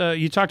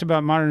 you talked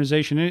about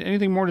modernization.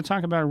 Anything more to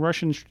talk about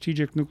Russian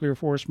strategic nuclear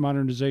force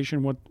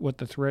modernization? What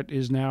the threat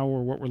is now,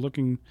 or what we're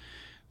looking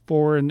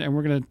for? And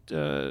we're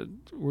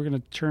gonna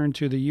turn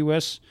to the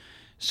U.S.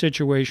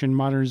 situation,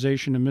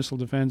 modernization and missile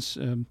defense,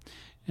 and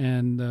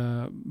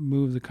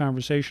move the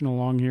conversation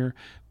along here.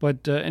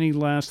 But any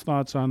last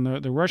thoughts on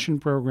the Russian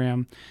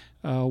program?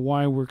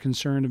 Why we're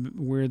concerned about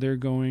where they're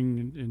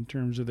going in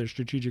terms of their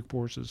strategic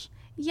forces?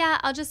 Yeah,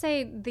 I'll just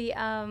say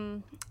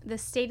the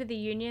State of the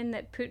Union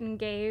that Putin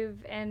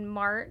gave in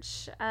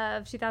March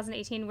of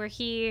 2018, where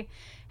he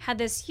had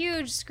this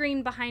huge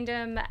screen behind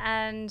him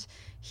and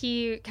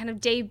he kind of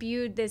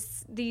debuted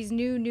these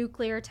new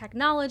nuclear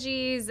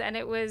technologies, and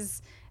it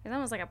was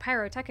almost like a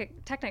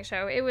pyrotechnic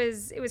show. It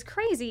was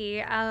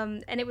crazy,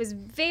 and it was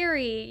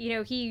very,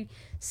 he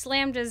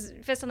slammed his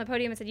fist on the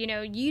podium and said,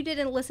 you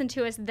didn't listen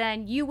to us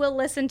then, you will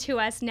listen to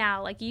us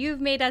now. Like, you've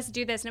made us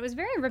do this. And it was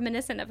very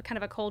reminiscent of kind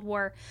of a Cold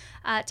War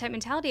type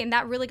mentality. And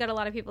that really got a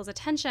lot of people's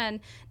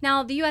attention.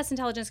 Now, the U.S.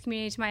 intelligence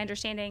community, to my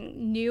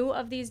understanding, knew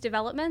of these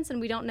developments,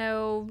 and we don't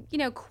know,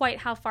 quite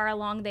how far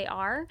along they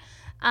are.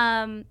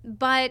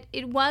 But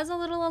it was a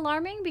little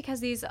alarming because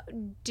these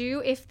do,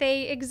 if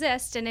they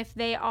exist and if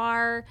they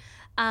are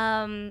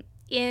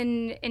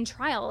in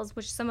trials,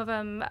 which some of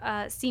them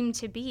seem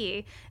to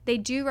be, they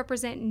do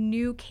represent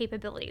new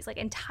capabilities, like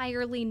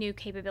entirely new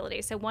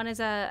capabilities. So one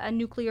is a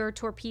nuclear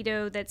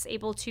torpedo that's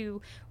able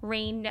to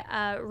rain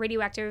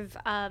radioactive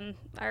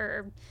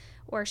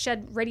or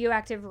shed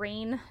radioactive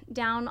rain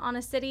down on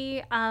a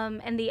city,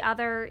 and the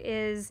other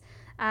is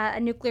a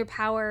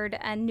nuclear-powered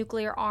and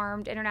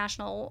nuclear-armed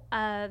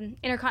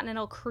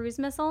intercontinental cruise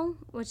missile,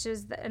 which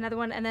is another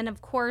one. And then,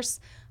 of course,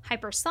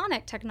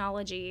 hypersonic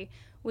technology,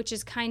 which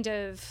is kind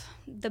of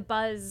the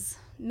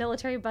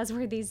military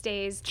buzzword these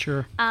days.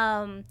 Sure.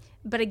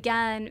 But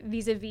again,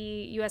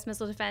 vis-a-vis U.S.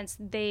 missile defense,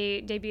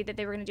 they debuted that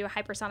they were going to do a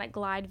hypersonic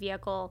glide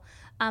vehicle.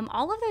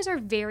 All of those are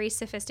very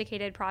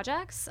sophisticated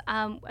projects.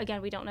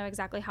 Again, we don't know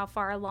exactly how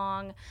far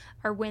along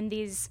or when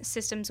these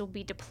systems will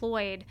be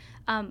deployed,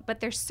 but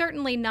they're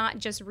certainly not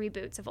just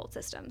reboots of old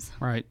systems.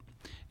 Right.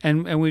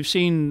 And we've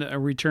seen a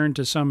return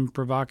to some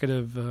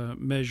provocative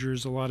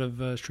measures, a lot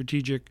of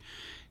strategic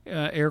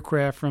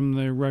aircraft from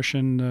the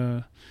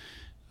Russian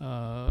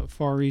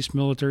Far East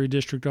Military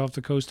District off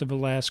the coast of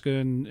Alaska,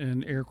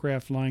 and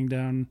aircraft flying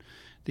down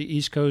the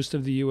east coast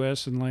of the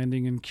U.S. and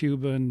landing in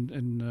Cuba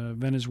and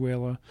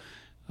Venezuela.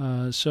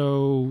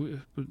 So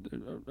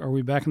are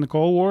we back in the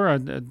Cold War?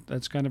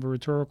 That's kind of a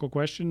rhetorical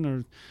question,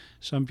 or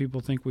some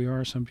people think we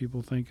are, some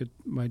people think it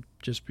might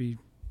just be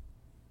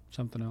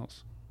something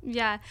else.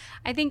 Yeah,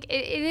 I think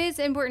it is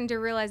important to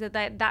realize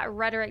that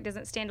rhetoric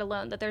doesn't stand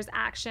alone, that there's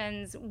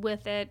actions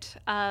with it.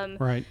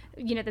 Right.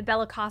 The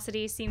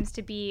bellicosity seems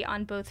to be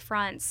on both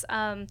fronts.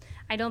 I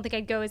don't think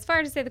I'd go as far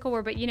as to say the Cold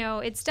War, but,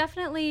 it's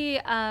definitely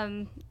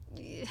a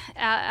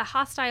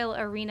hostile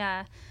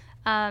arena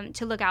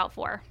to look out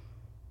for.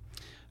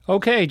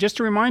 Okay, just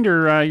a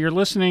reminder, you're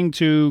listening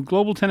to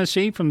Global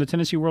Tennessee from the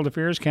Tennessee World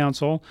Affairs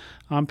Council.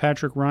 I'm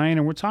Patrick Ryan,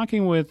 and we're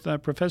talking with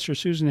Professor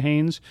Susan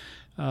Haynes,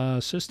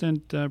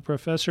 Assistant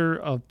Professor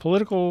of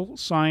Political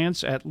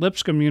Science at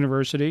Lipscomb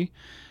University.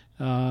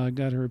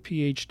 Got her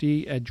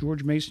PhD at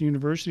George Mason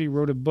University,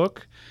 wrote a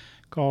book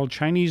called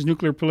Chinese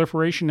Nuclear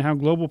Proliferation, How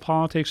Global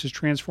Politics is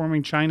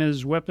Transforming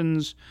China's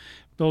Weapons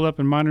Buildup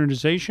and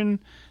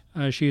Modernization.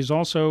 She is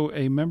also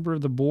a member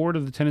of the board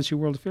of the Tennessee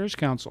World Affairs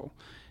Council.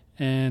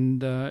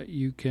 And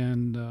you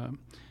can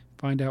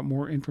find out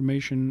more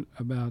information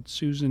about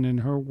Susan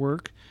and her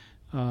work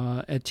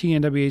at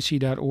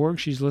tnwac.org.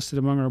 She's listed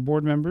among our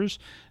board members,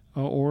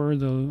 or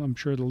I'm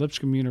sure the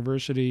Lipscomb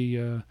University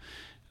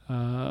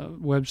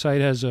website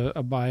has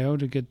a bio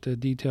to get the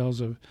details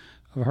of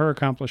her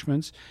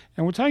accomplishments.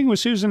 And we're talking with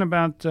Susan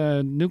about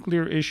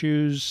nuclear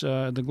issues,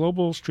 the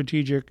global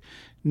strategic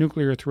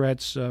nuclear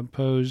threats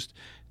posed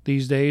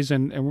these days,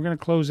 and we're going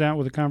to close out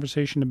with a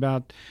conversation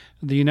about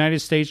the United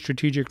States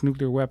strategic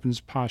nuclear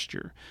weapons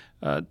posture.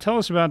 Tell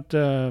us about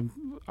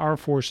our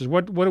forces.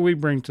 What do we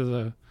bring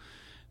to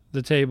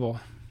the table?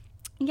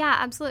 Yeah,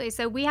 absolutely.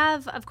 So we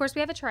have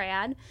a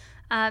triad,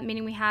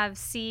 meaning we have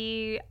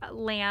sea,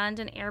 land,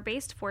 and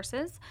air-based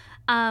forces.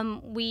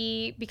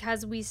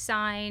 Because we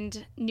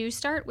signed New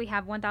START, we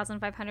have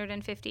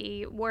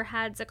 1,550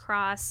 warheads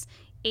across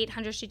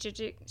 800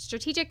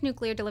 strategic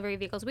nuclear delivery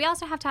vehicles. We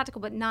also have tactical,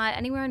 but not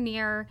anywhere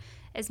near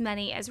as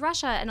many as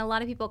Russia. And a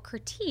lot of people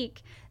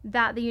critique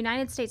that the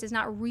United States is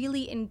not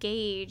really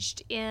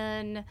engaged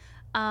in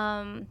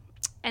an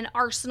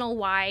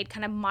arsenal-wide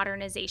kind of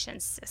modernization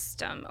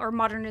system or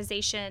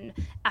modernization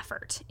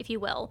effort, if you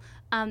will.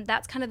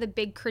 That's kind of the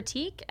big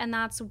critique, and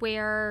that's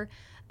where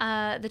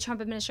the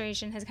Trump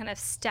administration has kind of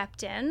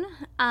stepped in.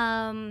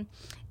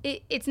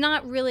 It's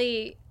not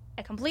really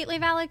a completely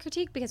valid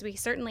critique because we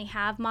certainly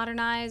have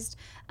modernized,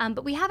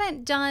 but we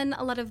haven't done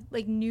a lot of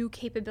new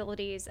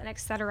capabilities and et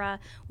cetera.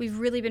 We've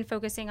really been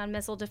focusing on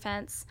missile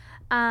defense,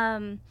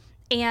 and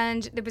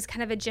there was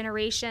kind of a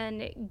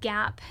generation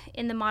gap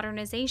in the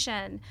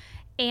modernization.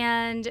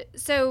 And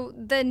so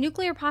the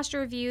nuclear posture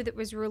review that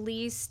was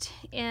released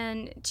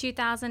in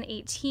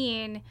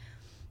 2018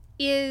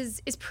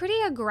 is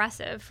pretty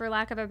aggressive, for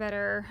lack of a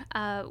better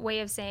way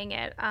of saying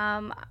it.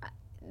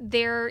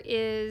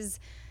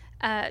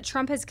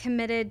 Trump has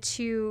committed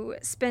to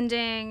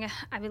spending,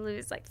 I believe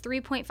it's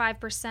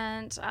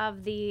 3.5%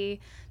 of the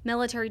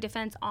military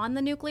defense on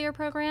the nuclear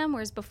program,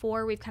 whereas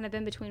before we've kind of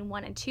been between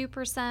 1% and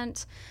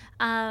 2%.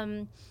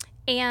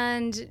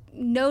 And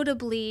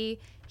notably,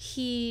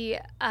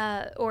 the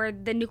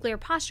nuclear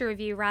posture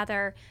review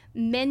rather,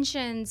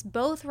 mentions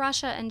both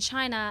Russia and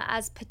China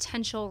as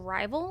potential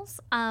rivals.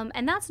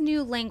 And that's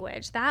new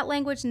language. That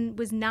language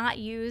was not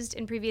used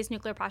in previous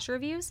nuclear posture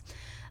reviews.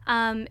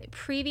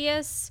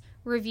 Previous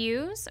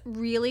reviews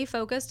really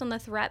focused on the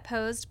threat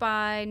posed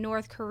by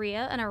North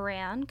Korea and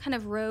Iran, kind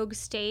of rogue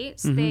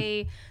states.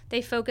 They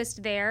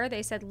focused there.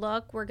 They said,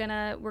 look, we're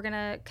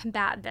gonna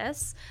combat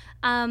this.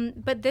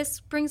 But this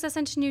brings us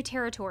into new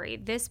territory.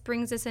 This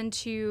brings us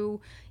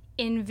into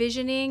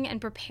envisioning and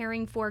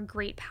preparing for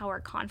great power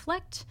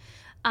conflict,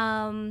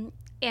 and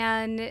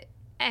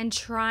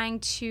trying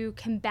to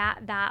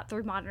combat that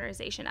through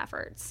modernization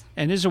efforts.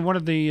 And isn't one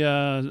of the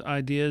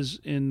ideas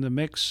in the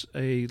mix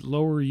a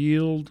lower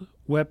yield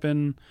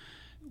weapon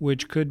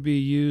which could be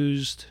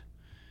used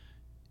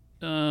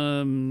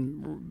but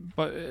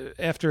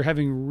after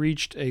having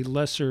reached a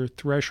lesser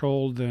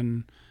threshold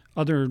than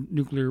other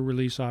nuclear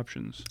release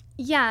options?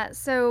 Yeah,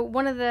 so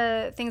one of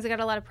the things that got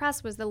a lot of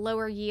press was the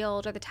lower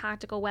yield or the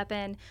tactical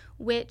weapon,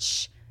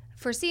 which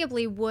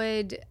foreseeably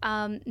would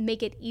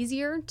make it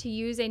easier to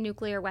use a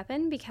nuclear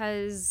weapon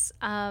because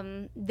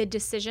the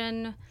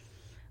decision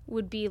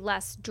would be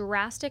less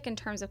drastic in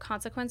terms of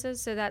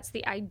consequences. So that's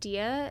the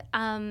idea.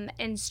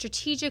 And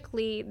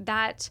strategically,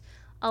 that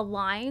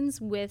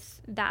aligns with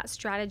that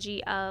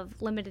strategy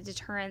of limited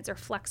deterrence or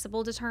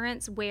flexible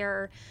deterrence,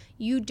 where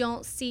you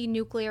don't see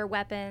nuclear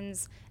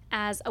weapons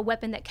as a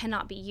weapon that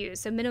cannot be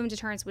used. So minimum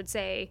deterrence would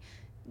say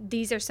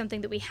these are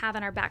something that we have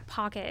in our back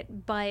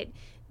pocket, but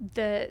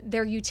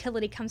their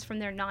utility comes from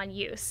their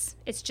non-use.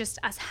 It's just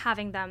us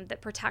having them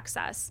that protects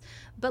us.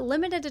 But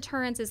limited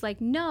deterrence is like,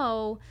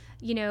 no,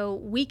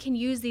 we can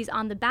use these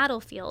on the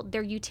battlefield.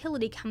 Their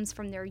utility comes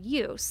from their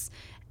use.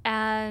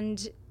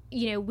 And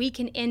we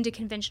can end a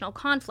conventional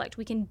conflict.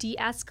 We can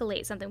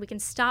de-escalate something. We can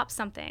stop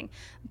something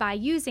by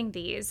using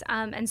these.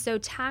 And so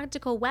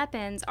tactical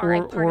weapons are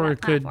a part of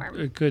that platform.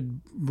 Or it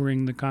could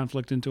bring the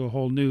conflict into a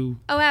whole new...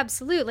 Oh,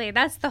 absolutely.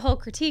 That's the whole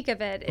critique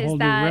of it, is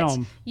that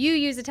you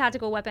use a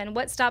tactical weapon.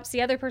 What stops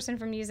the other person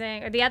from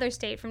using, or the other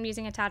state from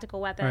using a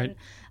tactical weapon,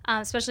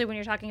 right. Especially when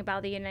you're talking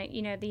about the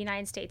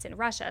United States and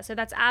Russia. So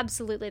that's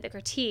absolutely the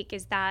critique,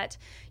 is that,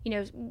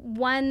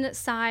 one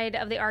side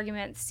of the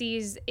argument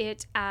sees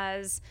it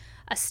as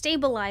a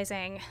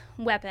stabilizing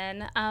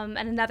weapon, and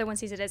another one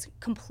sees it as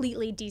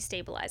completely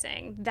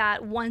destabilizing,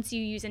 that once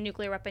you use a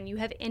nuclear weapon, you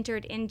have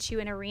entered into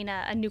an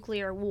arena, a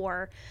nuclear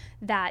war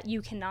that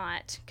you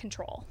cannot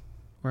control.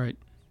 Right.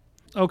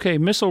 Okay,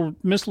 missile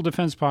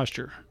defense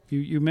posture.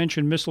 You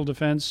mentioned missile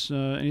defense.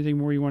 Anything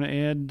more you want to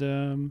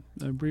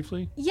add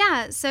briefly?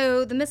 Yeah,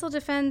 so the missile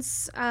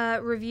defense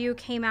review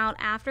came out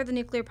after the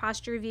nuclear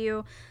posture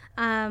review,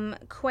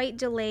 quite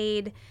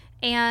delayed,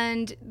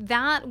 and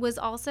that was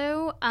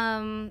also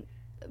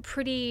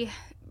pretty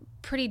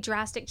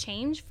drastic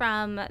change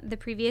from the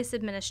previous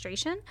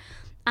administration.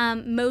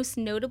 Most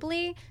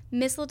notably,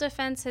 missile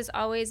defense has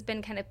always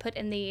been kind of put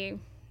in the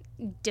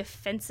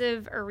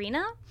defensive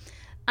arena,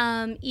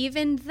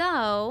 even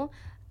though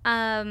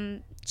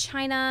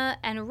China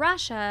and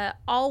Russia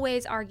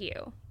always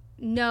argue,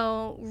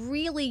 no,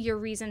 really your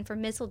reason for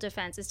missile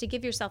defense is to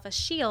give yourself a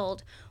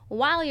shield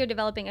while you're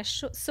developing a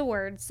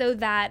sword so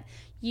that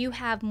you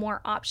have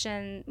more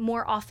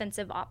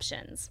offensive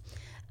options.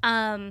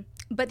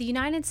 But the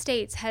United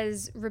States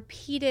has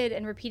repeatedly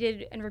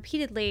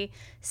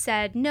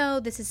said, no,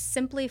 this is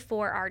simply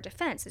for our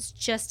defense. It's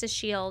just a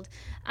shield.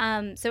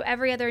 So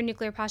every other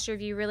nuclear posture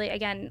review really,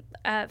 again,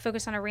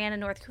 focused on Iran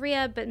and North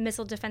Korea, but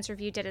missile defense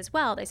review did as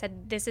well. They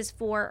said this is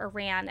for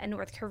Iran and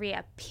North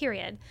Korea,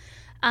 period.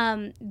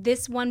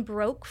 This one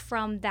broke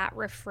from that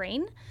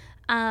refrain.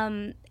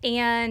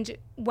 And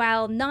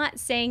while not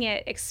saying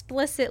it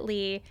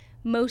explicitly,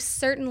 most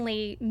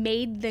certainly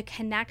made the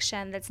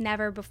connection that's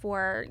never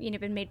before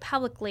been made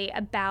publicly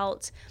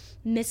about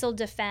missile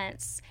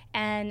defense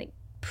and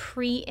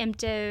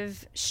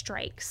preemptive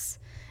strikes,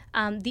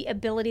 the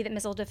ability that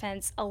missile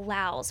defense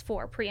allows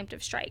for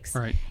preemptive strikes.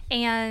 Right.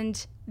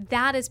 And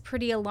that is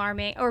pretty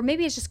alarming, or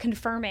maybe it's just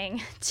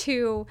confirming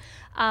to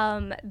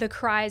the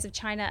cries of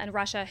China and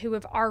Russia, who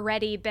have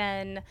already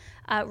been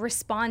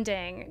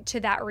responding to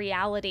that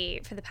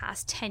reality for the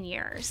past 10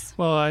 years.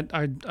 Well,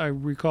 I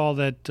recall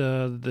that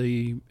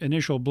the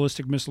initial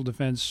ballistic missile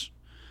defense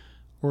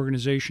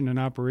organization and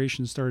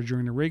operation started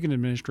during the Reagan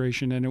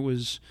administration, and it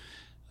was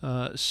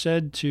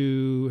said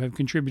to have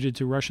contributed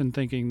to Russian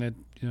thinking that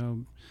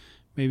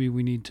maybe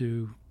we need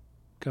to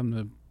come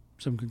to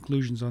some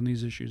conclusions on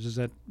these issues. Is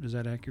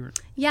that accurate?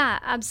 Yeah,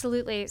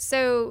 absolutely.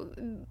 So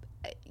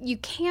you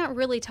can't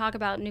really talk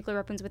about nuclear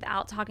weapons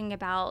without talking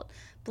about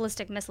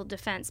ballistic missile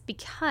defense,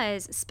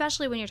 because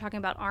especially when you're talking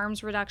about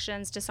arms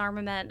reductions,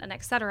 disarmament, and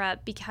et cetera,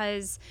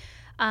 because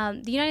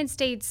the United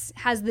States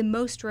has the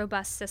most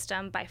robust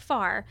system by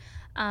far.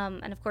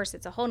 And of course,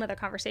 it's a whole nother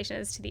conversation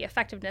as to the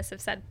effectiveness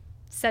of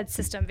said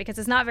system, because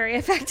it's not very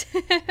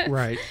effective.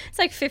 Right. It's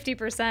like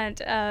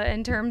 50%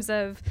 in terms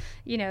of,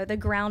 the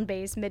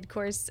ground-based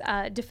mid-course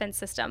defense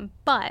system.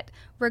 But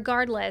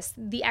regardless,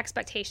 the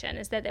expectation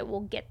is that it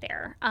will get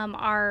there.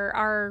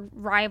 Our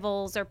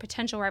rivals or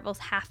potential rivals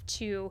have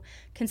to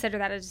consider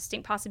that a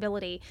distinct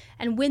possibility.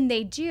 And when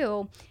they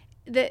do,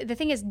 the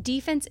thing is,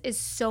 defense is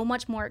so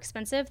much more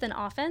expensive than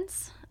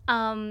offense.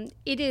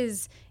 It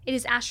is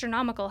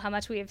astronomical how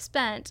much we have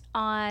spent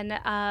on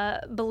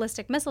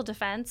ballistic missile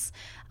defense,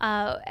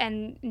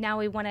 and now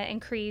we want to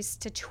increase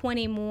to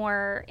 20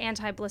 more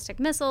anti-ballistic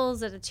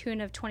missiles at a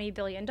tune of $20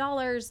 billion.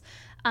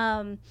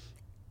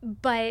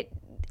 But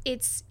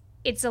it's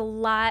a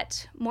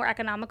lot more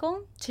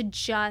economical to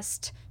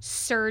just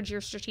surge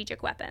your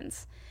strategic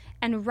weapons.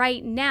 And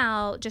right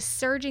now, just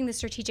surging the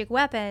strategic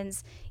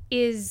weapons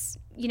is,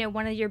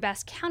 one of your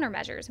best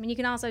countermeasures. I mean, you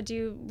can also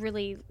do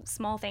really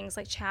small things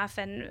like chaff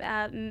and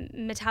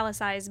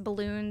metallicized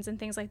balloons and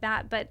things like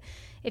that. But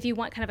if you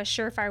want kind of a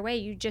surefire way,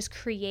 you just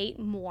create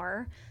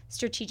more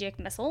strategic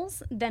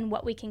missiles than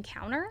what we can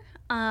counter.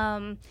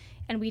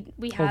 And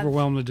we have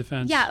overwhelm the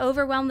defense. Yeah,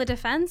 overwhelm the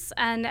defense,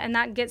 and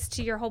that gets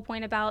to your whole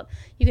point about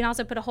you can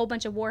also put a whole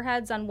bunch of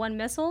warheads on one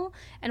missile,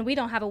 and we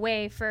don't have a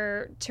way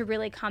to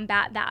really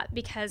combat that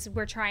because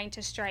we're trying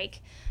to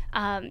strike,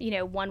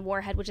 one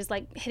warhead, which is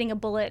like hitting a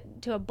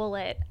bullet to a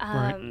bullet,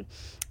 Right.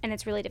 And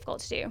it's really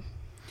difficult to do.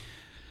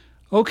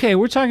 Okay,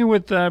 we're talking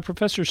with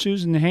Professor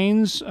Susan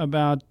Haynes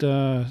about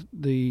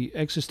the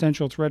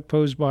existential threat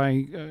posed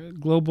by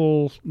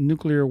global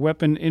nuclear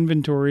weapon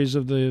inventories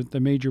of the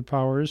major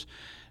powers.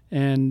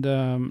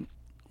 And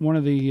one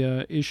of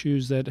the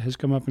issues that has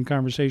come up in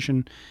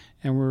conversation,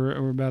 and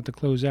we're about to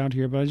close out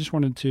here, but I just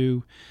wanted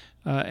to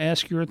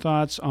ask your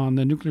thoughts on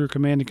the nuclear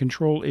command and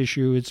control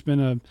issue. It's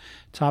been a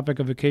topic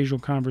of occasional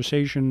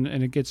conversation,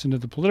 and it gets into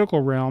the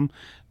political realm,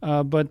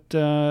 but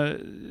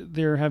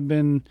there have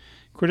been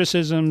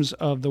criticisms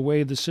of the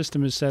way the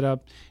system is set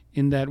up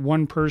in that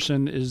one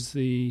person is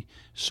the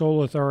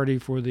sole authority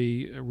for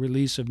the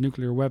release of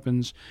nuclear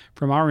weapons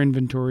from our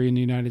inventory in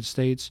the United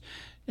States.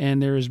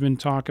 And there has been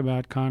talk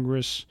about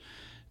Congress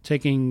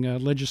taking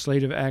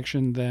legislative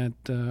action that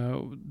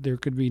there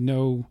could be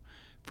no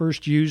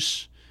first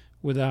use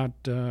without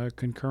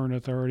concurrent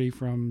authority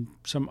from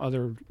some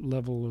other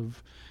level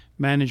of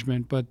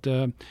management. But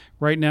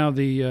right now,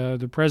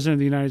 the President of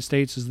the United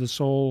States is the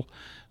sole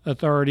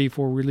authority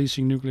for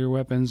releasing nuclear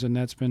weapons, and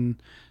that's been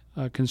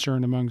a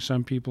concern among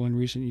some people in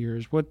recent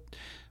years. How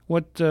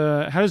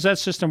does that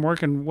system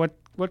work, and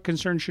what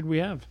concerns should we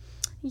have?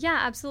 Yeah,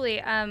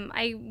 absolutely.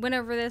 I went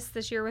over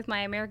this year with my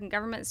American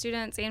government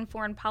students and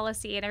foreign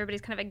policy, and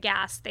everybody's kind of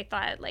aghast. They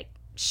thought,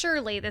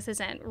 surely this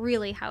isn't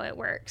really how it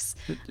works.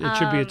 It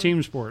should be a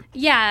team sport.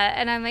 Yeah,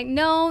 and I'm like,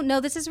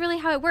 no, this is really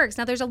how it works.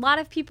 Now, there's a lot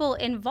of people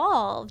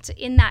involved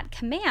in that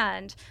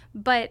command,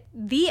 but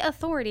the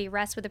authority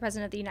rests with the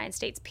President of the United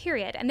States,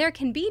 period. And there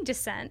can be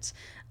dissent,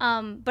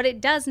 but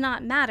it does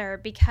not matter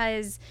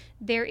because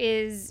there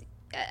is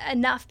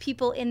enough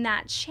people in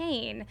that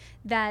chain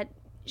that,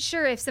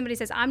 sure, if somebody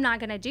says, I'm not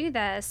going to do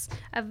this,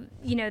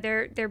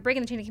 they're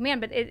breaking the chain of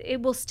command, but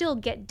it will still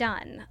get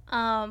done.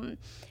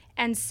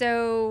 And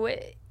so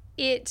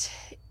it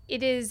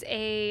is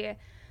a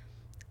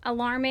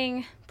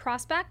alarming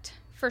prospect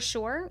for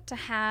sure to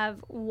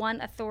have one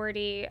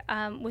authority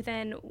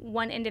within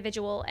one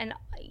individual, and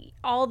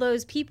all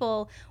those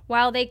people,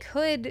 while they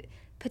could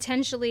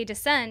potentially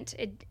dissent,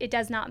 it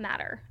does not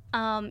matter.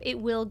 It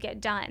will get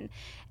done.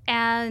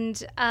 And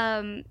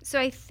so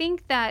I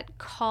think that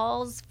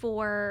calls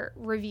for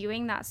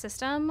reviewing that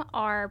system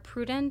are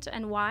prudent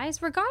and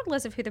wise,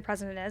 regardless of who the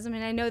president is. I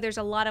mean, I know there's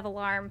a lot of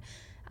alarm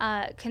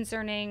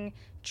concerning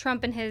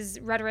Trump and his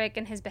rhetoric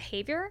and his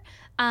behavior.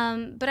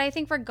 But I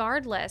think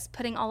regardless,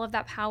 putting all of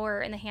that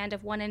power in the hand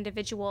of one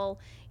individual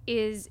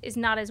is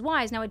not as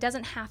wise. Now, it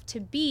doesn't have to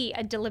be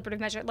a deliberative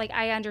measure. Like,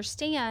 I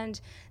understand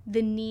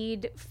the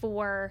need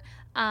for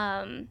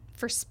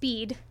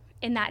speed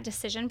in that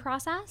decision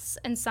process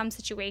in some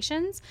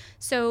situations.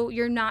 So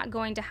you're not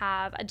going to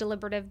have a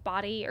deliberative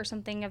body or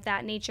something of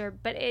that nature,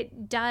 but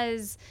it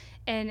does,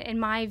 and in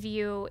my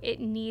view, it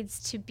needs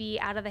to be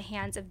out of the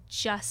hands of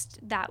just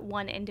that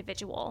one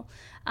individual.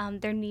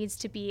 There needs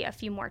to be a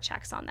few more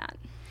checks on that.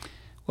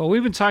 Well,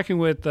 we've been talking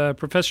with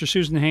Professor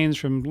Susan Haynes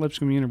from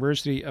Lipscomb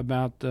University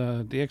about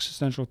the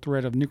existential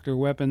threat of nuclear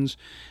weapons.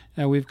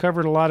 We've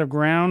covered a lot of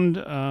ground.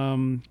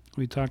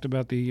 We talked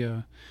about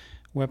the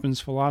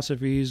weapons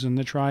philosophies and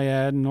the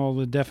triad and all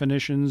the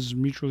definitions,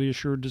 mutually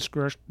assured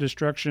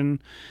destruction,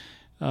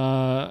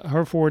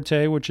 her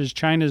forte, which is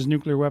China's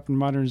nuclear weapon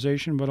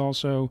modernization, but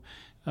also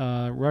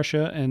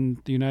Russia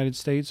and the United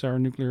States, our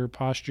nuclear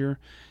posture,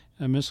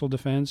 missile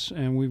defense,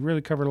 and we've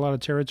really covered a lot of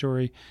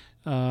territory.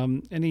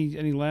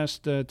 Any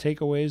last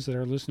takeaways that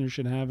our listeners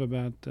should have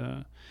about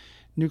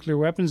nuclear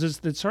weapons?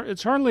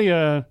 It's hardly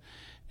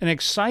an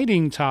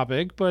exciting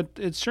topic, but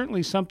it's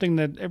certainly something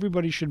that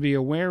everybody should be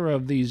aware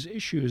of, these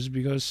issues,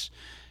 because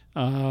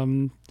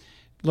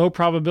low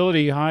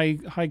probability,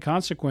 high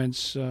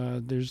consequence.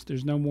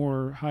 There's no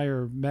more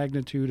higher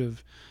magnitude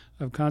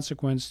of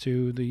consequence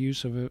to the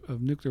use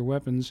of nuclear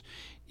weapons,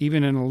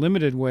 even in a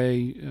limited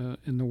way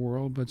in the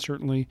world. But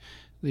certainly,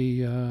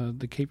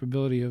 the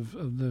capability of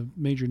the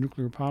major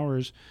nuclear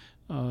powers,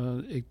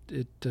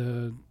 it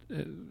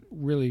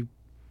really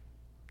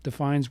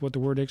defines what the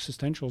word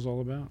existential is all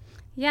about.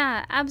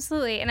 Yeah,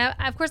 absolutely. And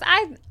of course,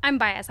 I'm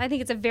biased. I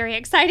think it's a very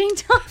exciting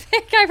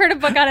topic. I've heard a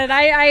book on it.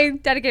 I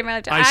dedicate my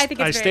life to it. I think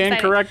it's very exciting. I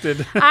stand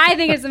corrected. I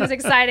think it's the most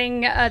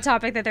exciting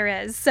topic that there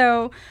is.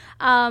 So,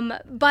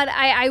 but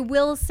I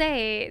will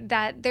say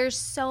that there's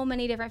so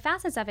many different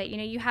facets of it.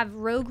 You have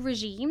rogue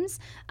regimes.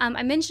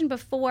 I mentioned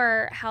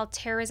before how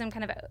terrorism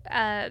kind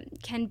of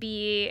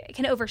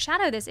can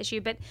overshadow this issue,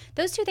 but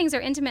those two things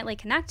are intimately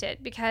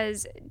connected,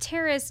 because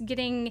terrorists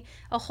getting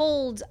a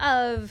hold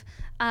of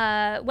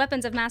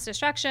weapons of mass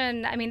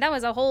destruction, I mean, that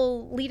was a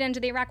whole lead into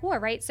the Iraq War,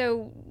 right?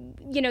 So,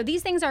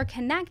 these things are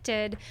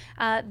connected.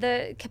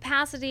 The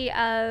capacity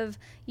of,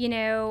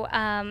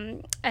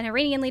 an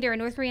Iranian leader, a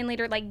North Korean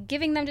leader, like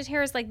giving them to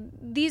terrorists, like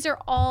these are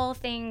all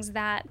things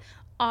that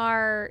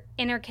are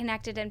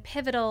interconnected and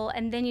pivotal.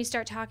 And then you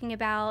start talking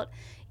about,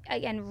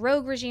 again,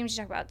 rogue regimes,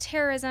 you talk about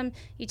terrorism,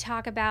 you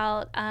talk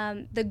about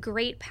the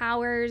great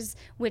powers,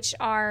 which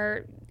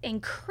are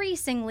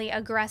increasingly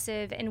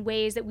aggressive in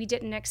ways that we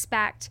didn't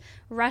expect.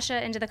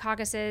 Russia into the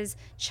Caucasus,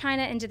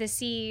 China into the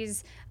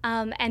seas,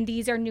 and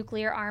these are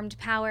nuclear-armed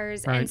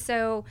powers. Right. And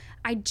so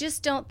I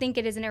just don't think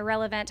it is an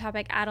irrelevant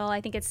topic at all.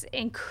 I think it's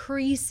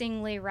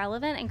increasingly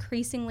relevant,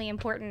 increasingly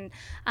important,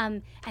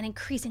 and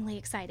increasingly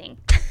exciting.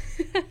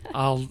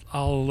 I'll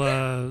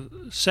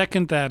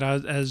second that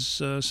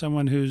as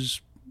someone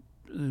who's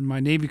in my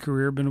Navy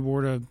career been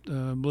aboard a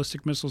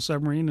ballistic missile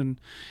submarine and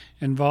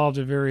involved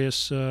at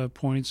various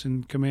points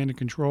in command and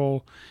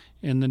control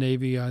in the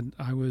Navy.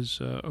 I was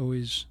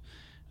always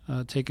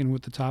taken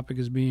with the topic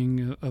as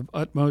being of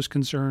utmost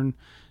concern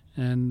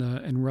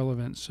and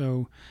relevant.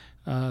 So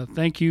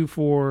thank you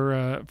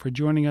for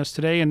joining us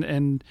today.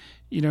 And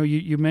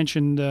you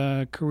mentioned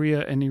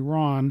Korea and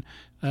Iran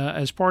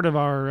as part of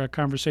our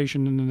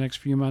conversation in the next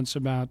few months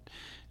about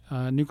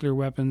nuclear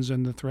weapons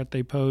and the threat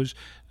they pose.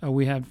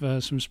 We have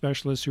some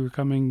specialists who are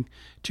coming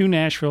to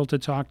Nashville to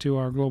talk to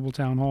our global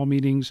town hall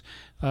meetings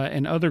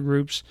and other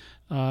groups.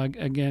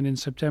 Again, on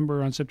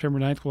September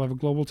 9th, we'll have a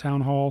global town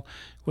hall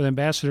with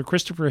Ambassador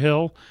Christopher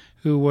Hill,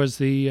 who was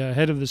the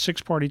head of the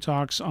six-party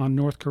talks on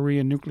North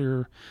Korean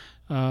nuclear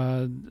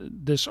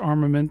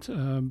disarmament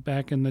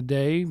back in the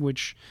day,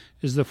 which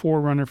is the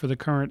forerunner for the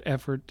current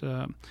effort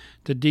to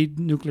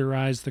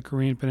denuclearize the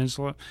Korean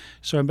Peninsula.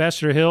 So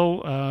Ambassador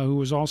Hill, who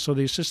was also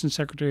the Assistant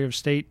Secretary of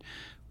State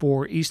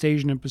for East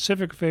Asian and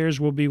Pacific Affairs,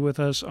 will be with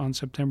us on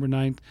September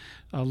 9th.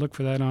 Look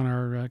for that on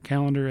our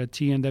calendar at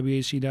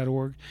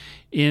tnwac.org.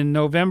 In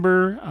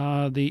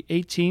November, the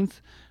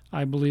 18th,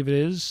 I believe it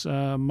is,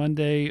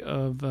 Monday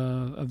of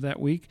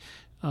that week,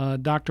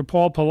 Dr.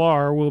 Paul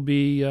Pillar will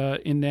be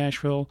in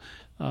Nashville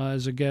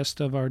as a guest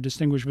of our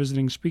Distinguished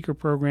Visiting Speaker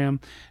program.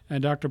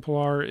 And Dr.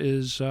 Pillar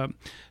is a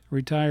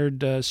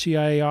retired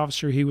CIA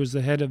officer. He was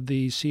the head of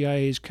the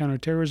CIA's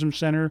Counterterrorism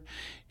Center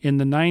in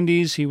the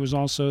 90s. He was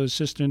also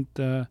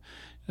an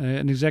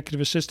executive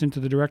assistant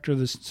to the director of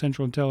the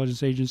Central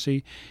Intelligence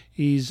Agency.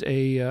 He's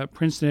a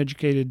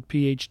Princeton-educated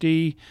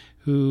PhD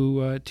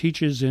who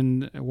teaches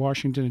in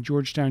Washington at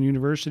Georgetown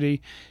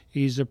University.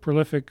 He's a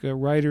prolific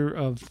writer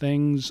of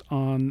things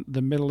on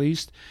the Middle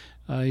East.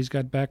 He's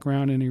got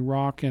background in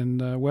Iraq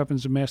and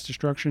weapons of mass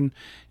destruction,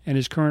 and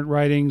his current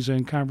writings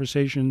and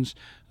conversations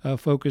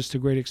focus to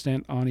great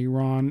extent on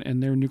Iran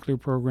and their nuclear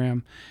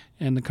program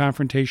and the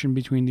confrontation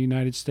between the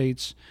United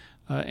States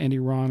and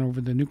Iran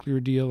over the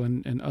nuclear deal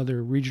and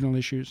other regional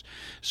issues.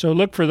 So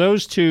look for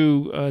those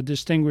two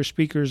distinguished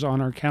speakers on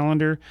our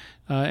calendar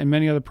and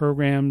many other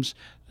programs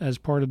as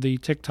part of the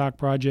TikTok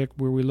project,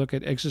 where we look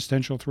at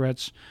existential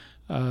threats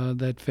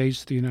that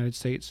face the United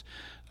States.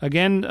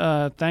 Again,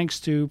 thanks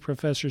to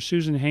Professor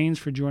Susan Haynes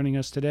for joining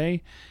us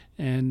today,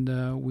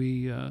 and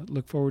we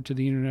look forward to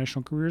the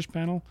International Careers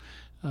Panel.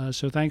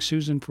 So thanks,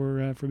 Susan,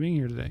 for being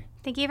here today.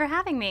 Thank you for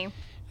having me.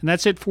 And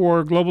that's it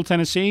for Global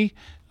Tennessee.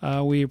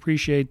 We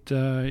appreciate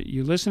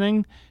you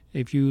listening.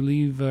 If you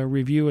leave a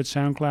review at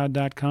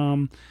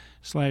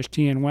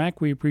soundcloud.com/TNWAC,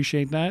 we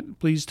appreciate that.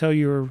 Please tell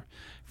your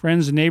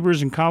friends and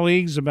neighbors and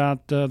colleagues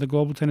about the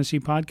Global Tennessee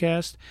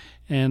podcast,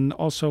 and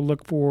also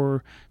look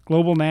for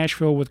Global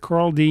Nashville with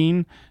Carl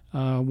Dean,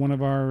 one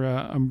of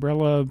our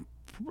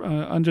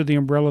under the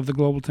umbrella of the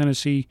Global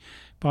Tennessee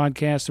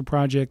podcast, a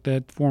project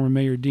that former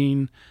Mayor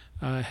Dean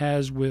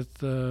has with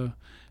the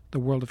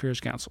World Affairs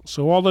Council.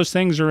 So all those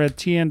things are at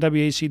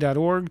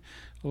tnwac.org,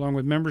 along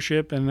with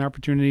membership and an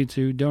opportunity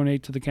to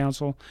donate to the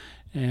council,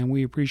 and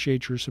we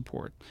appreciate your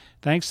support.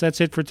 Thanks.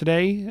 That's it for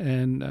today,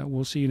 and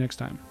we'll see you next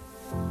time.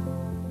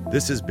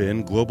 This has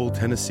been Global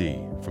Tennessee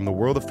from the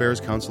World Affairs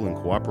Council in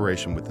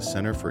cooperation with the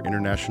Center for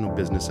International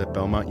Business at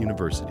Belmont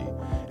University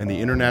and the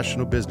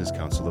International Business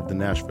Council of the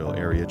Nashville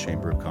Area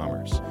Chamber of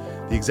Commerce.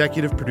 The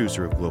executive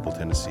producer of Global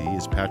Tennessee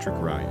is Patrick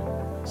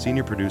Ryan,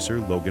 senior producer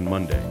Logan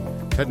Monday,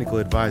 technical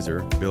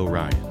advisor Bill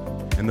Ryan,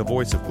 and the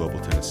voice of Global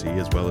Tennessee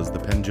as well as the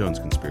Penn Jones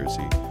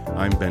Conspiracy.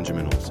 I'm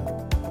Benjamin Olson.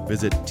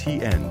 Visit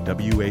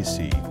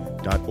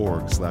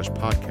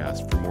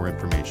tnwac.org/podcast for more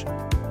information.